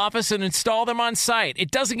or office and install them on site.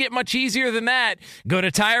 It doesn't get much easier than that. Go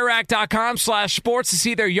to TireRack.com/sports to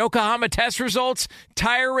see their Yokohama test results,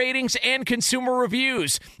 tire ratings, and consumer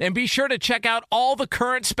reviews. And be sure to check out all the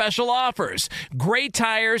current special offers. Great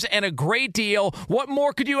tires and a great deal. What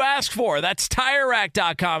more could you ask for? That's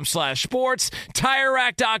TireRack.com/sports.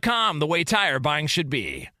 TireRack.com, the way tire buying should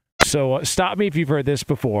be. So stop me if you've heard this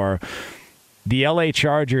before. The LA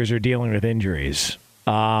Chargers are dealing with injuries.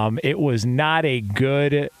 It was not a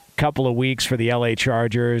good couple of weeks for the LA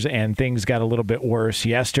Chargers, and things got a little bit worse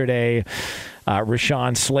yesterday.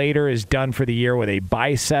 Rashawn Slater is done for the year with a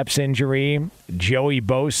biceps injury. Joey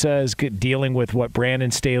Bosa is dealing with what Brandon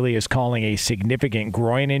Staley is calling a significant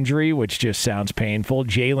groin injury, which just sounds painful.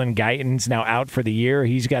 Jalen Guyton's now out for the year.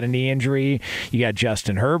 He's got a knee injury. You got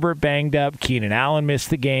Justin Herbert banged up. Keenan Allen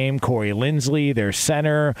missed the game. Corey Linsley, their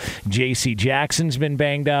center. J.C. Jackson's been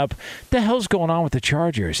banged up. What the hell's going on with the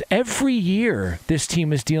Chargers? Every year, this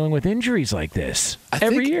team is dealing with injuries like this.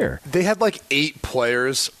 Every year. They had like 8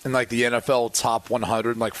 players in like the NFL top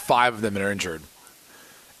 100, and like 5 of them are injured.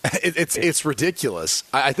 It's ridiculous.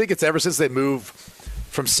 I think it's ever since they moved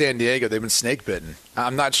from San Diego, they've been snake bitten.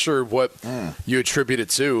 I'm not sure what you attribute it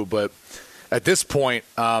to, but at this point,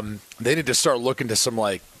 they need to start looking to some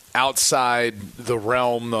like outside the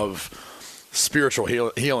realm of spiritual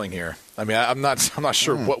healing here. I mean, I'm not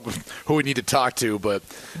sure who we need to talk to, but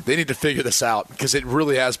they need to figure this out because it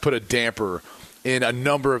really has put a damper in a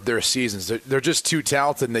number of their seasons. They're just too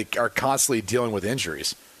talented, and they are constantly dealing with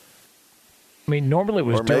injuries. I mean, normally it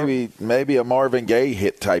was maybe a Marvin Gaye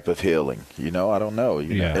hit type of healing. I don't know.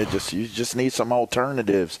 You just need some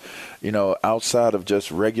alternatives, outside of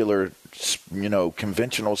just regular,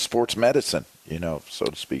 conventional sports medicine, so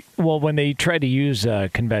to speak. Well, when they tried to use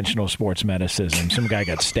conventional sports medicine, some guy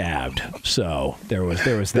got stabbed. So there was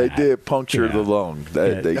that. They did puncture the lung.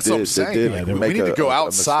 They That's what I'm saying. We need to go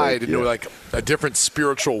outside into like a different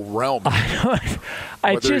spiritual realm. That's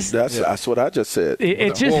what I just said.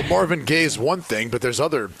 Well, Marvin Gaye's one thing, but there's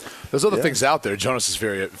other things out there Jonas is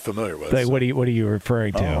very familiar with. Like, what are you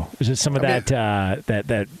referring to? Is it some of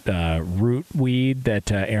that root weed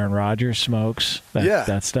that Aaron Rodgers smokes?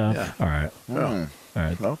 That stuff. Yeah. All right. All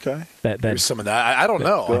right. Okay. There's some of that. I don't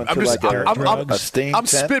know. I'm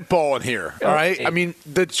spitballing here. All right. I mean,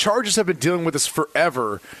 the Chargers have been dealing with this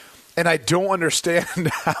forever, and I don't understand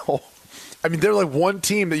how. I mean, they're like one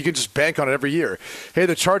team that you can just bank on it every year. Hey,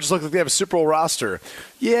 the Chargers look like they have a Super Bowl roster.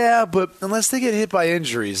 Yeah, but unless they get hit by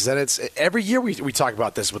injuries, then it's every year we talk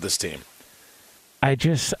about this with this team. I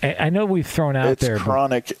know we've thrown out there.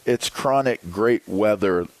 It's chronic great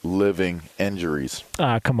weather living injuries.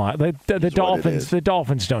 Come on. The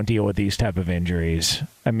Dolphins don't deal with these type of injuries.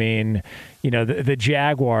 I mean, the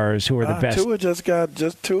Jaguars, who are the best. Tua just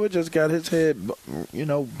got his head,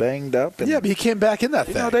 banged up. And, but he came back in that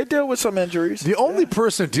thing. They deal with some injuries. The only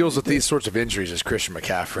person who deals with these sorts of injuries is Christian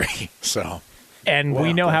McCaffrey. So. And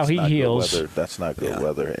we know how he heals. That's not good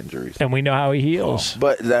weather injuries. And we know how he heals.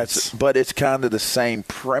 But it's kind of the same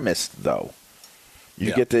premise, though.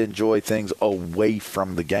 You get to enjoy things away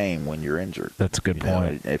from the game when you're injured. That's a good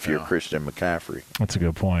point. If you're Christian McCaffrey. That's a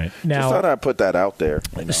good point. Now, just thought I'd put that out there.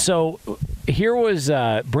 So here was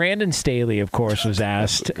Brandon Staley, of course, was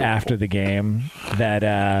asked after the game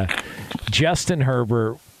that Justin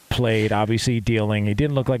Herbert played, obviously dealing. He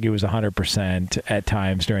didn't look like he was 100% at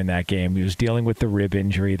times during that game. He was dealing with the rib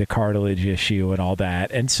injury, the cartilage issue, and all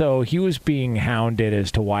that. And so he was being hounded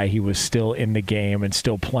as to why he was still in the game and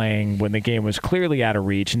still playing when the game was clearly out of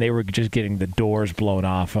reach, and they were just getting the doors blown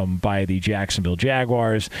off him by the Jacksonville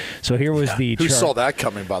Jaguars. So here was the... Who saw that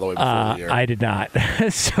coming, by the way, before the year? I did not.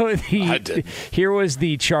 I did. Here was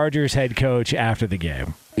the Chargers head coach after the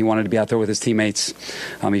game. He wanted to be out there with his teammates.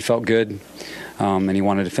 He felt good. And he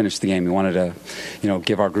wanted to finish the game. He wanted to,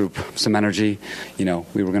 give our group some energy. We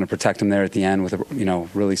were going to protect him there at the end with,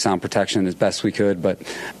 really sound protection as best we could. But,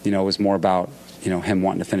 it was more about, him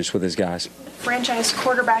wanting to finish with his guys. Franchise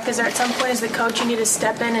quarterback, is there at some point as the coach you need to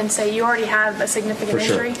step in and say you already have a significant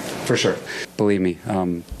injury? For sure. Believe me,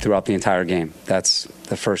 throughout the entire game. That's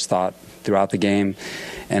the first thought throughout the game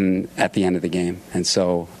and at the end of the game. And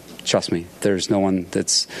so, trust me, there's no one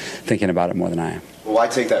that's thinking about it more than I am. Well, why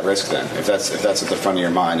take that risk then? If that's at the front of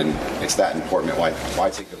your mind and it's that important, why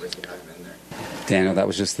take the risk of having him in there? Daniel, that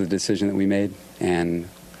was just the decision that we made, and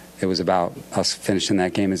it was about us finishing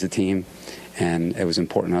that game as a team, and it was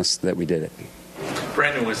important to us that we did it.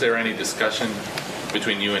 Brandon, was there any discussion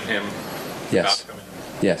between you and him? Yes.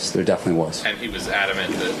 Yes, there definitely was. And he was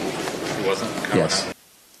adamant that he wasn't coming out?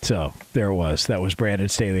 So there it was. That was Brandon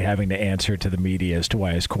Staley having to answer to the media as to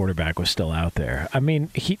why his quarterback was still out there. I mean,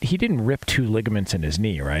 he didn't rip 2 ligaments in his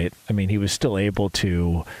knee, right? I mean, he was still able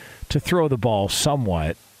to throw the ball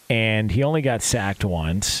somewhat, and he only got sacked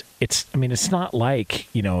once. It's not like,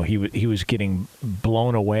 he was getting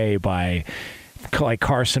blown away by like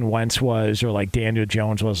Carson Wentz was or like Daniel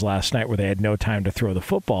Jones was last night where they had no time to throw the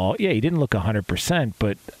football. Yeah, he didn't look 100%,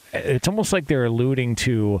 but it's almost like they're alluding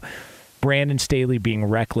to Brandon Staley being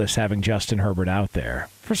reckless having Justin Herbert out there.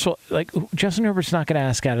 First of all, Justin Herbert's not going to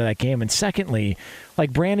ask out of that game. And secondly,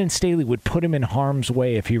 Brandon Staley would put him in harm's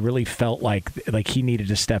way if he really felt like he needed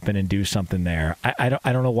to step in and do something there. I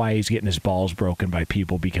don't know why he's getting his balls broken by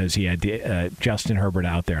people because he had Justin Herbert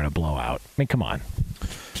out there in a blowout. I mean, come on.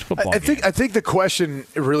 I think the question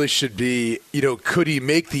really should be, could he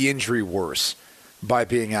make the injury worse by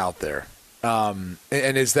being out there? And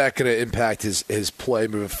is that going to impact his play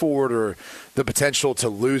moving forward or the potential to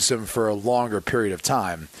lose him for a longer period of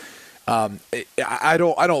time? I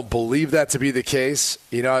don't believe that to be the case.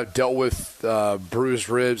 I've dealt with bruised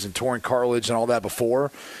ribs and torn cartilage and all that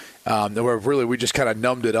before, where really we just kind of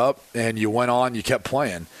numbed it up and you went on, you kept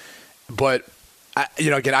playing. But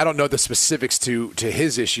again, I don't know the specifics to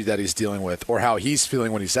his issue that he's dealing with or how he's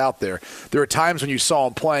feeling when he's out there. There are times when you saw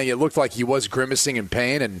him playing, it looked like he was grimacing in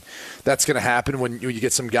pain, and that's going to happen when you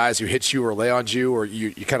get some guys who hit you or lay on you or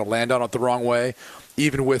you kind of land on it the wrong way.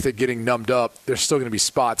 Even with it getting numbed up, there's still going to be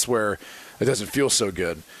spots where it doesn't feel so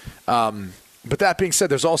good. But that being said,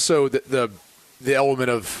 there's also the element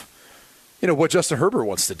of what Justin Herbert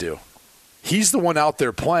wants to do. He's the one out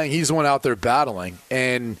there playing. He's the one out there battling,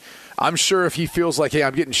 and I'm sure if he feels like, hey,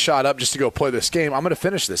 I'm getting shot up just to go play this game, I'm going to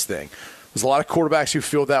finish this thing. There's a lot of quarterbacks who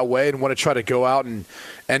feel that way and want to try to go out and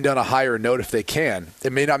end on a higher note if they can.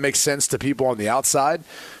 It may not make sense to people on the outside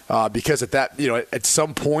because at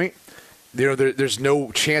some point, there's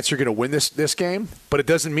no chance you're going to win this game, but it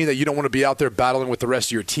doesn't mean that you don't want to be out there battling with the rest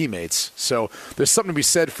of your teammates. So there's something to be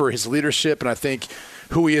said for his leadership, and I think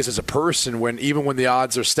who he is as a person even when the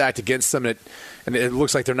odds are stacked against him and it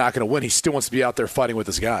looks like they're not going to win, he still wants to be out there fighting with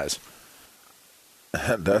his guys.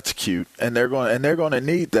 That's cute, and they're going to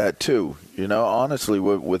need that too. Honestly,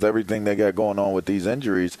 with everything they got going on with these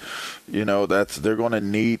injuries, they're going to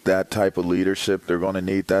need that type of leadership. They're going to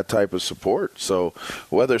need that type of support. So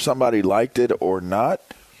whether somebody liked it or not,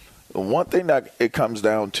 one thing that it comes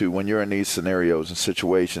down to when you're in these scenarios and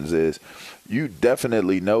situations is you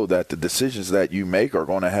definitely know that the decisions that you make are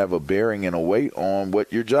going to have a bearing and a weight on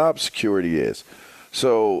what your job security is.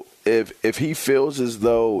 So if he feels as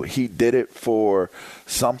though he did it for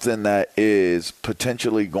something that is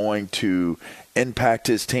potentially going to impact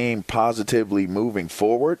his team positively moving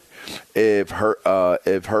forward, if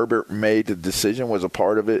Herbert made the decision, was a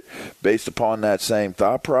part of it based upon that same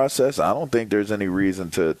thought process, I don't think there's any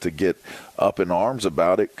reason to get up in arms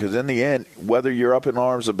about it, because in the end, whether you're up in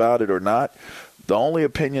arms about it or not, the only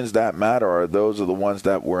opinions that matter are those of the ones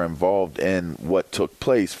that were involved in what took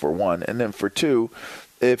place, for one. And then for two,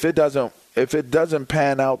 if it doesn't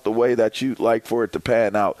pan out the way that you'd like for it to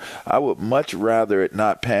pan out, I would much rather it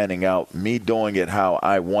not panning out, me doing it how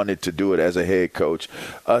I wanted to do it as a head coach,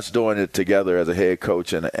 us doing it together as a head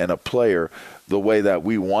coach and a player the way that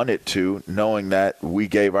we wanted to, knowing that we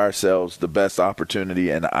gave ourselves the best opportunity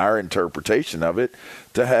and our interpretation of it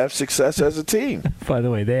to have success as a team. By the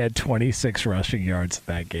way, they had 26 rushing yards in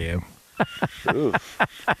that game.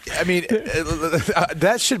 I mean,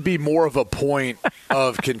 that should be more of a point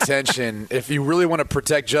of contention. If you really want to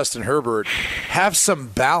protect Justin Herbert, have some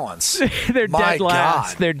balance. They're My dead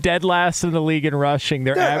last. God. They're dead last in the league in rushing.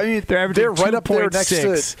 They're averaging right up there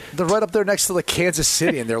 2.6. They're right up there next to the Kansas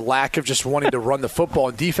City and their lack of just wanting to run the football.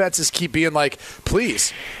 And defenses keep being like,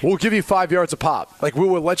 please, we'll give you 5 yards a pop. Like, we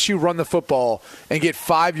will let you run the football and get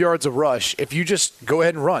 5 yards of rush if you just go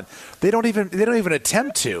ahead and run. They don't even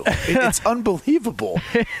attempt to. It's unbelievable.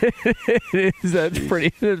 That's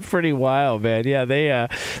pretty wild, man. Yeah, they're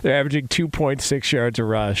averaging 2.6 yards a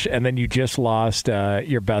rush, and then you just lost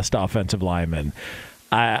your best offensive lineman.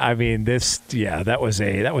 I mean, that was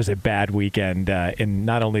a bad weekend in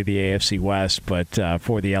not only the AFC West, but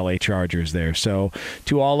for the LA Chargers there. So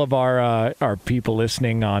to all of our people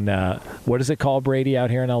listening on, what is it called, Brady, out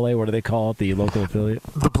here in LA? What do they call it, the local affiliate?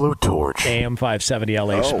 The Blue Torch. AM 570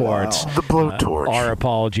 LA Sports. Wow. The Blue Torch. Our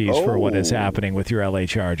apologies for what is happening with your LA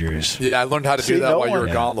Chargers. Yeah, I learned how to do that while you were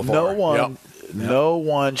gone, LeVar. No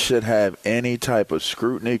one should have any type of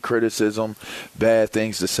scrutiny, criticism, bad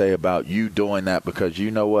things to say about you doing that, because you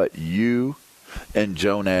know what? You and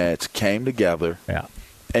Joe Nads came together,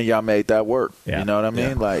 and y'all made that work. Yeah. You know what I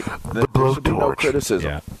mean? Like, there should be no criticism.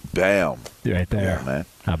 Yeah. Bam. Right there. Yeah, man.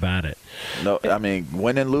 How about it? No, I mean,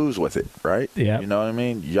 win and lose with it, right? Yeah. You know what I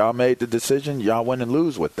mean? Y'all made the decision. Y'all win and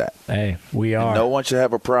lose with that. Hey, we are. And no one should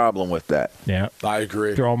have a problem with that. Yeah. I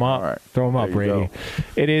agree. Throw them up. All right. Throw them up, Brady.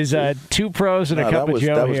 It is two pros and a cup of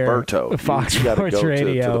Joe that was here. Berto. Fox you Sports go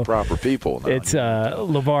Radio. To the proper people now. It's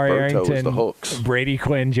LeVar Arrington, the hooks. Brady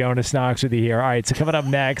Quinn, Jonas Knox with you here. All right, so coming up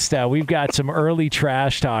next, we've got some early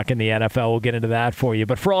trash talk in the NFL. We'll get into that for you.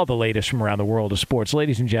 But for all the latest from around the world of sports,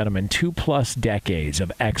 ladies and gentlemen, 2+ decades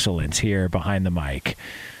of excellence here behind the mic.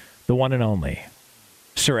 The one and only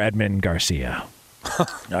Sir Edmund Garcia.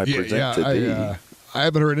 I present to thee. I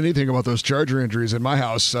haven't heard anything about those Charger injuries in my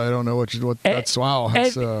house. I don't know what that's. Wow.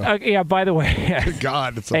 Yeah. By the way,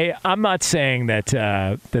 God. I'm not saying that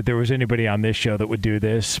there was anybody on this show that would do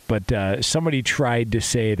this, but somebody tried to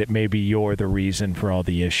say that maybe you're the reason for all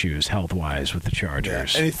the issues health-wise with the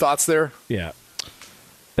Chargers. Yeah. Any thoughts there? Yeah.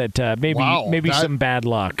 That maybe some bad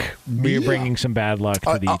luck. We're bringing some bad luck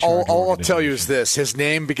to the Chargers. All I'll tell you is this. His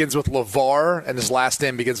name begins with LeVar, and his last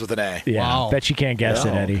name begins with an A. Yeah, wow. Bet you can't guess it,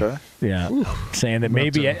 Eddie. Okay. Yeah, saying that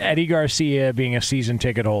maybe Eddie Garcia, being a season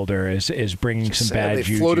ticket holder, is bringing some bad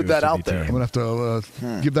juju. They floated that out there. I'm going to have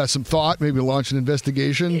to give that some thought, maybe launch an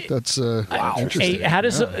investigation. That's interesting. Hey, how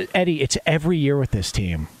does Eddie, it's every year with this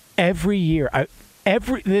team. Every year.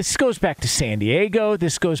 This goes back to San Diego.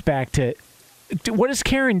 This goes back to... What does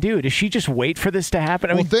Karen do? Does she just wait for this to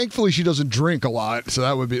happen? Well, thankfully she doesn't drink a lot,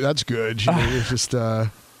 so that's good. It's just. I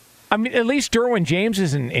mean, at least Derwin James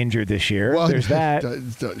isn't injured this year. Well, there's that.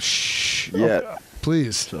 Shh. Yeah.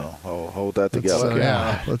 Please. So hold that together.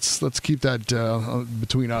 Let's keep that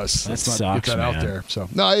between us. Let's not sucks, get that out there. So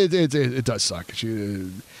no, it does suck.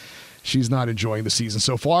 She's not enjoying the season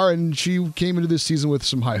so far, and she came into this season with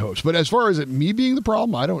some high hopes. But as far as me being the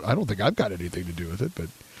problem, I don't think I've got anything to do with it. But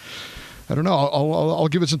I don't know. I'll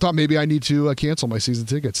give it some thought. Maybe I need to cancel my season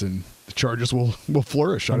tickets, and the Chargers will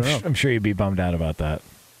flourish. I don't know. I'm sure you'd be bummed out about that.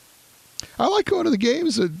 I like going to the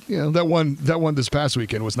games. That one this past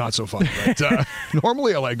weekend was not so fun. But,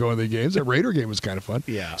 normally I like going to the games. That Raider game was kind of fun.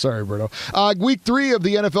 Yeah. Sorry, Berto. Week 3 of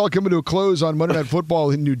the NFL coming to a close on Monday Night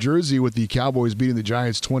Football in New Jersey with the Cowboys beating the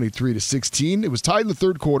Giants 23-16. It was tied in the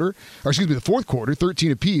fourth quarter,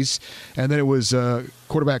 13 apiece. And then it was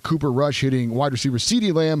quarterback Cooper Rush hitting wide receiver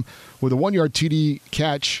CeeDee Lamb with a 1-yard TD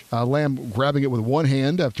catch. Lamb grabbing it with one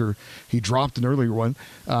hand after he dropped an earlier one.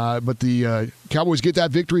 But the Cowboys get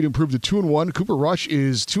that victory to improve to 2-1. Cooper Rush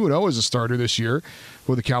is 2-0 as a starter this year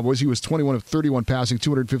for the Cowboys. He was 21 of 31 passing,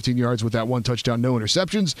 215 yards with that one touchdown, no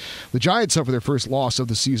interceptions. The Giants suffer their first loss of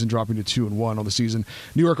the season, dropping to 2-1 on the season.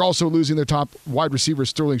 New York also losing their top wide receiver.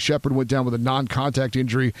 Sterling Shepard went down with a non-contact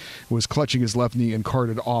injury, was clutching his left knee and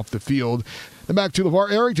carted off the field. Then back to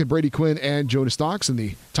LeVar Arrington, Brady Quinn, and Jonas Knox in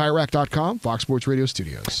the TireRack.com Fox Sports Radio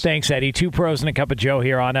studios. Thanks, Eddie. 2 pros and a cup of Joe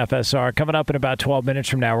here on FSR. Coming up in about 12 minutes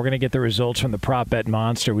from now, we're going to get the results from the Prop Bet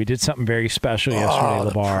Monster. We did something very special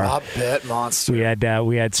yesterday, LeVar. Prop Bet Monster.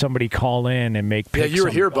 We had somebody call in and make picks you were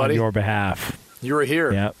here, buddy. on your behalf. You were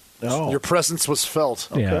here. Yeah. Oh. Your presence was felt.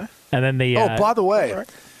 Okay. Yeah. And then by the way,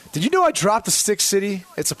 did you know I dropped the Stick City?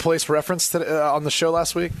 It's a place reference on the show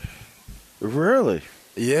last week. Really?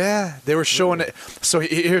 Yeah, they were showing it. So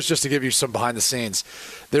here's just to give you some behind the scenes.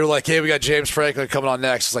 They were like, hey, we got James Franklin coming on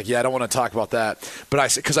next. It's like, yeah, I don't want to talk about that.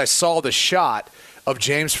 But because I saw the shot of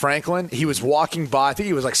James Franklin, he was walking by. I think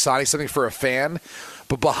he was like signing something for a fan.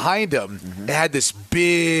 But behind him, it had this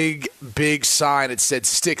big, big sign. It said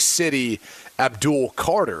Stick City Abdul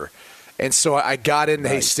Carter. And so I got into,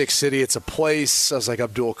 hey, Stick City, it's a place. I was like,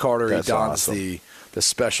 Abdul Carter, That's he dons awesome. the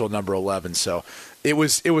special number 11. So it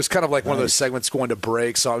was kind of like one of those segments going to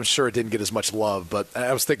break, so I'm sure it didn't get as much love. But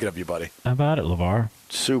I was thinking of you, buddy. How about it, LeVar?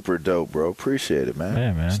 Super dope, bro. Appreciate it, man.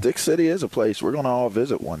 Yeah, man. Stick City is a place we're going to all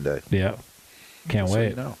visit one day. Yeah. Can't So wait.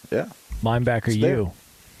 you know. Yeah. Linebacker It's you.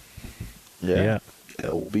 Yeah.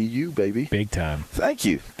 LBU, baby. Big time. Thank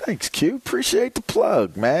you. Thanks, Q. Appreciate the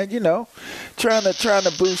plug, man. You know, trying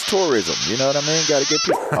to boost tourism. You know what I mean? Got to get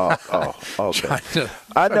people. Okay.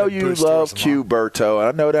 I know you love Q, Berto.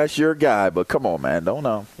 I know that's your guy, but come on, man. Don't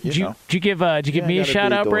know. Did you give me a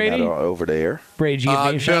shout out, Brady? Over there. Brady, did you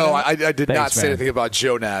give me a shout out? I did Thanks, not say man. anything about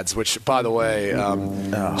Joe Nads, which, by the way,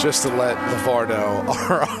 just to let LeVar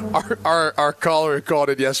know, our caller who called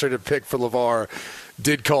in yesterday to pick for LeVar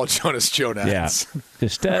did call Jonas Joe Nads.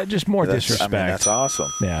 Yeah, just more disrespect. I mean, that's awesome.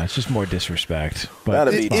 Yeah, it's just more disrespect. But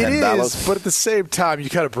That'd be It $10. is, but at the same time, you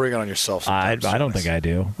kind of bring it on yourself. I don't think I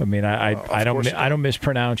do. I mean, I don't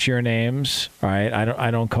mispronounce your names. All right, I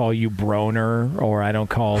don't call you Broner, or I don't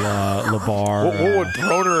call LeVar. What would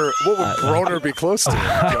Broner be close to?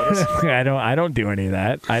 Jonas? I don't do any of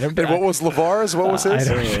that. I don't. And what was LeVar's? What was his?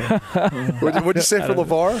 What'd you say for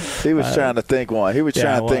LeVar? He was trying to think one. He was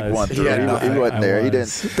trying to think one through. He wasn't there. He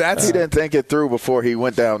didn't think it through before he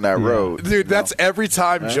went down that road. Dude, that's every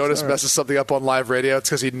time Jonas messes something up on live radio. It's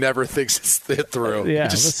because he never thinks it's hit through. Yeah,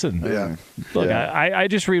 listen. Yeah. Look, I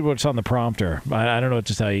just read what's on the prompter. I don't know what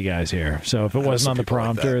to tell you guys here. So if it wasn't on the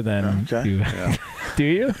prompter, then you, do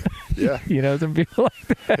you? Yeah. You know some people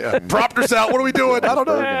like that. Yeah. Prompter's out. What are we doing? I don't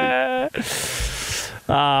know.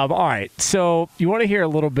 All right. So you want to hear a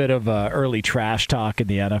little bit of early trash talk in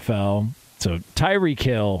the NFL? So Tyreek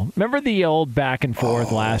Hill, remember the old back and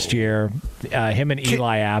forth last year? Him and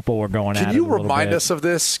Eli Apple were going at it. Can you remind us of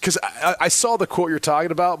this? Because I saw the quote you're talking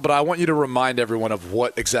about, but I want you to remind everyone of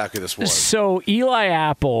what exactly this was. So Eli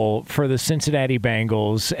Apple for the Cincinnati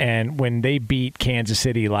Bengals, and when they beat Kansas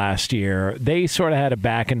City last year, they sort of had a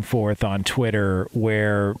back and forth on Twitter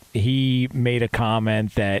where he made a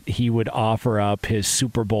comment that he would offer up his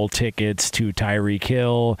Super Bowl tickets to Tyreek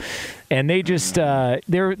Hill. And they just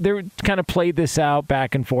they're kind of played this out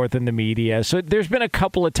back and forth in the media. So there's been a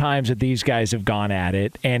couple of times that these guys have gone at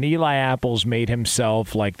it, and Eli Apple's made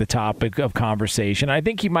himself like the topic of conversation. I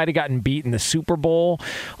think he might have gotten beat in the Super Bowl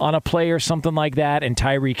on a play or something like that, and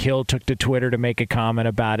Tyreek Hill took to Twitter to make a comment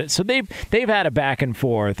about it. So they've had a back and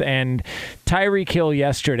forth. And Tyreek Hill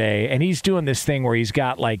yesterday, and he's doing this thing where he's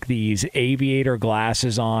got like these aviator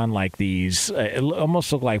glasses on, like these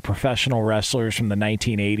almost look like professional wrestlers from the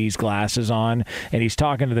 1980s glasses on, and he's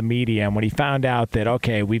talking to the media. And when he found out that,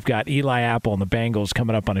 okay, we've got Eli Apple and the Bengals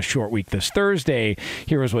coming up on a short week this Thursday,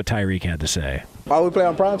 here was what Tyreek had to say. Oh, we play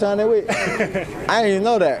on Prime Time that week? I didn't even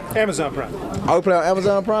know that. Amazon Prime. Oh, we play on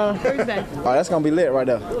Amazon Prime? Thursday. Oh, that's going to be lit right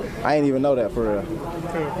there. I didn't even know that for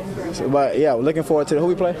real. So, but, yeah, we're looking forward to who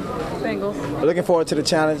we play? Bengals. We're looking forward to the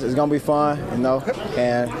challenge. It's going to be fun, you know.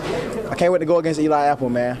 And I can't wait to go against Eli Apple,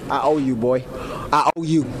 man. I owe you, boy. I owe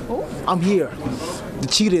you. I'm here. The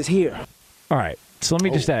cheetah is here. All right. So let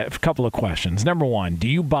me just add a couple of questions. Number one, do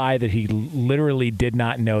you buy that he literally did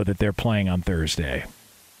not know that they're playing on Thursday?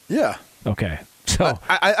 Yeah. Okay. So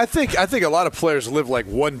I think a lot of players live like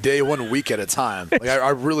 1 day, 1 week at a time. Like I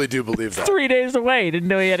really do believe that. 3 days away. Didn't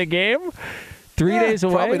know he had a game? 3 days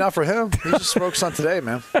away? Probably not for him. He just smokes on today,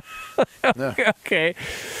 man. Yeah. Okay.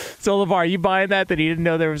 So, LeVar, you buying that he didn't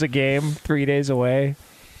know there was a game 3 days away?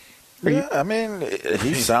 Yeah, I mean,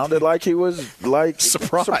 he sounded like he was like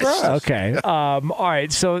surprised. Okay. All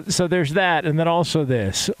right. So there's that, and then also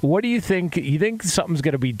this. What do you think? You think something's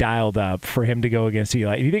going to be dialed up for him to go against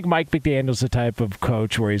Eli? Do you think Mike McDaniel's the type of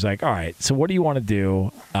coach where he's like, all right, so what do you want to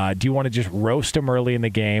do? Do you want to just roast him early in the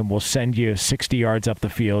game? We'll send you 60 yards up the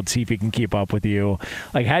field, see if he can keep up with you.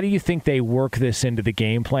 Like, how do you think they work this into the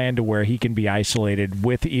game plan to where he can be isolated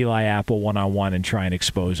with Eli Apple one-on-one and try and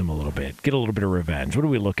expose him a little bit, get a little bit of revenge? What are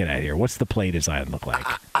we looking at here? What's the play design look like?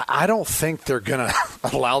 I don't think they're going to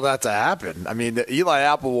allow that to happen. I mean, Eli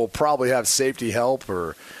Apple will probably have safety help,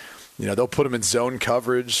 or they'll put him in zone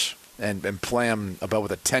coverage and play him about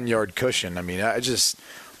with a 10-yard cushion. I mean, I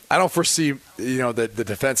don't foresee the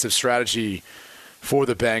defensive strategy for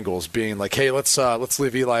the Bengals being like, hey, let's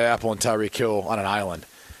leave Eli Apple and Tyreek Hill on an island.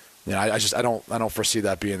 I don't foresee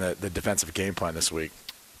that being the defensive game plan this week.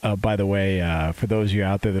 by the way, for those of you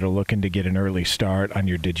out there that are looking to get an early start on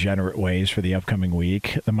your degenerate ways for the upcoming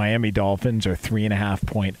week, the Miami Dolphins are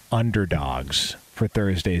 3.5-point underdogs for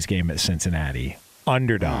Thursday's game at Cincinnati.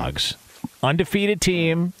 Underdogs. Undefeated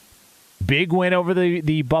team. Big win over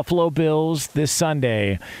the Buffalo Bills this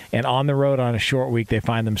Sunday, and on the road on a short week, they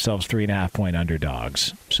find themselves 3.5-point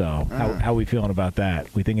underdogs. So how are we feeling about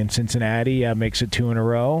that? We thinking Cincinnati makes it 2 in a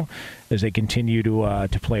row as they continue to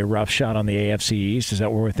play a rough shot on the AFC East? Is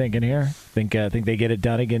that what we're thinking here? Think they get it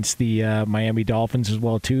done against the Miami Dolphins as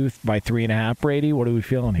well, too, by 3.5, Brady? What are we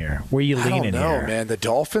feeling here? Where are you leaning here? I don't know, man. The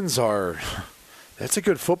Dolphins are – that's a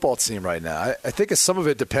good football team right now. I think some of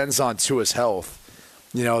it depends on Tua's health.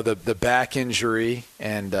 You know, the back injury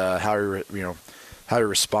and how he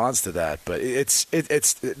responds to that. But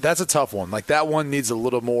that's a tough one. Like, that one needs a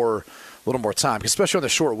little more time, especially on the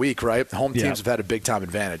short week, right? Home teams have had a big time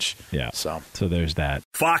advantage. Yeah. So there's that.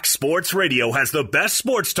 Fox Sports Radio has the best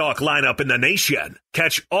sports talk lineup in the nation.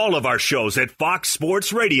 Catch all of our shows at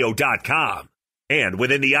foxsportsradio.com. And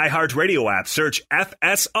within the iHeartRadio app, search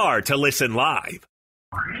FSR to listen live.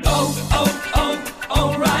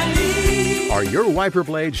 O'Reilly. Are your wiper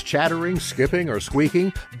blades chattering, skipping, or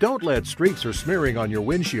squeaking? Don't let streaks or smearing on your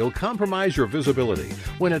windshield compromise your visibility.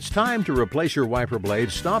 When it's time to replace your wiper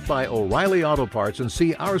blades, stop by O'Reilly Auto Parts and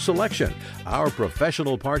see our selection. Our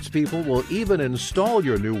professional parts people will even install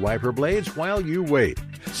your new wiper blades while you wait.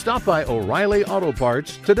 Stop by O'Reilly Auto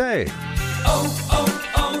Parts today.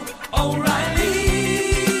 O'Reilly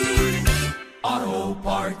Auto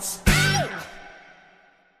Parts.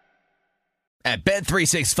 At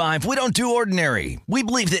Bet365, we don't do ordinary. We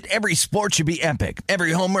believe that every sport should be epic.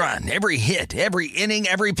 Every home run, every hit, every inning,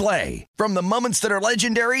 every play. From the moments that are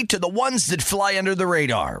legendary to the ones that fly under the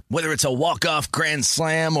radar. Whether it's a walk-off grand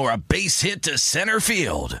slam or a base hit to center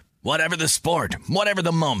field. Whatever the sport, whatever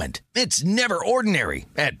the moment. It's never ordinary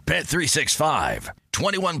at Bet365.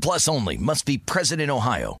 21 plus only. Must be present in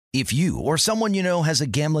Ohio. If you or someone you know has a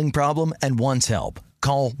gambling problem and wants help,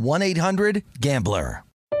 call 1-800-GAMBLER.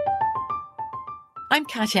 I'm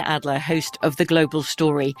Katya Adler, host of The Global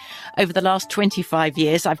Story. Over the last 25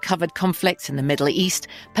 years, I've covered conflicts in the Middle East,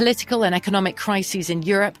 political and economic crises in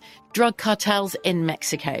Europe, drug cartels in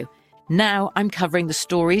Mexico. Now I'm covering the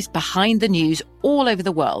stories behind the news all over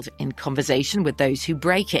the world in conversation with those who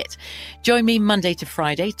break it. Join me Monday to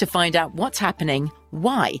Friday to find out what's happening,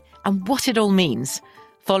 why, and what it all means.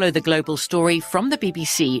 Follow The Global Story from the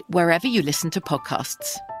BBC wherever you listen to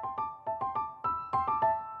podcasts.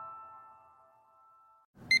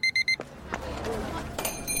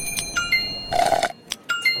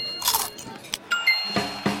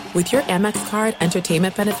 With your Amex card,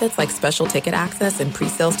 entertainment benefits like special ticket access and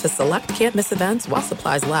pre-sales to select can't-miss events while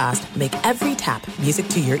supplies last make every tap music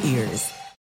to your ears.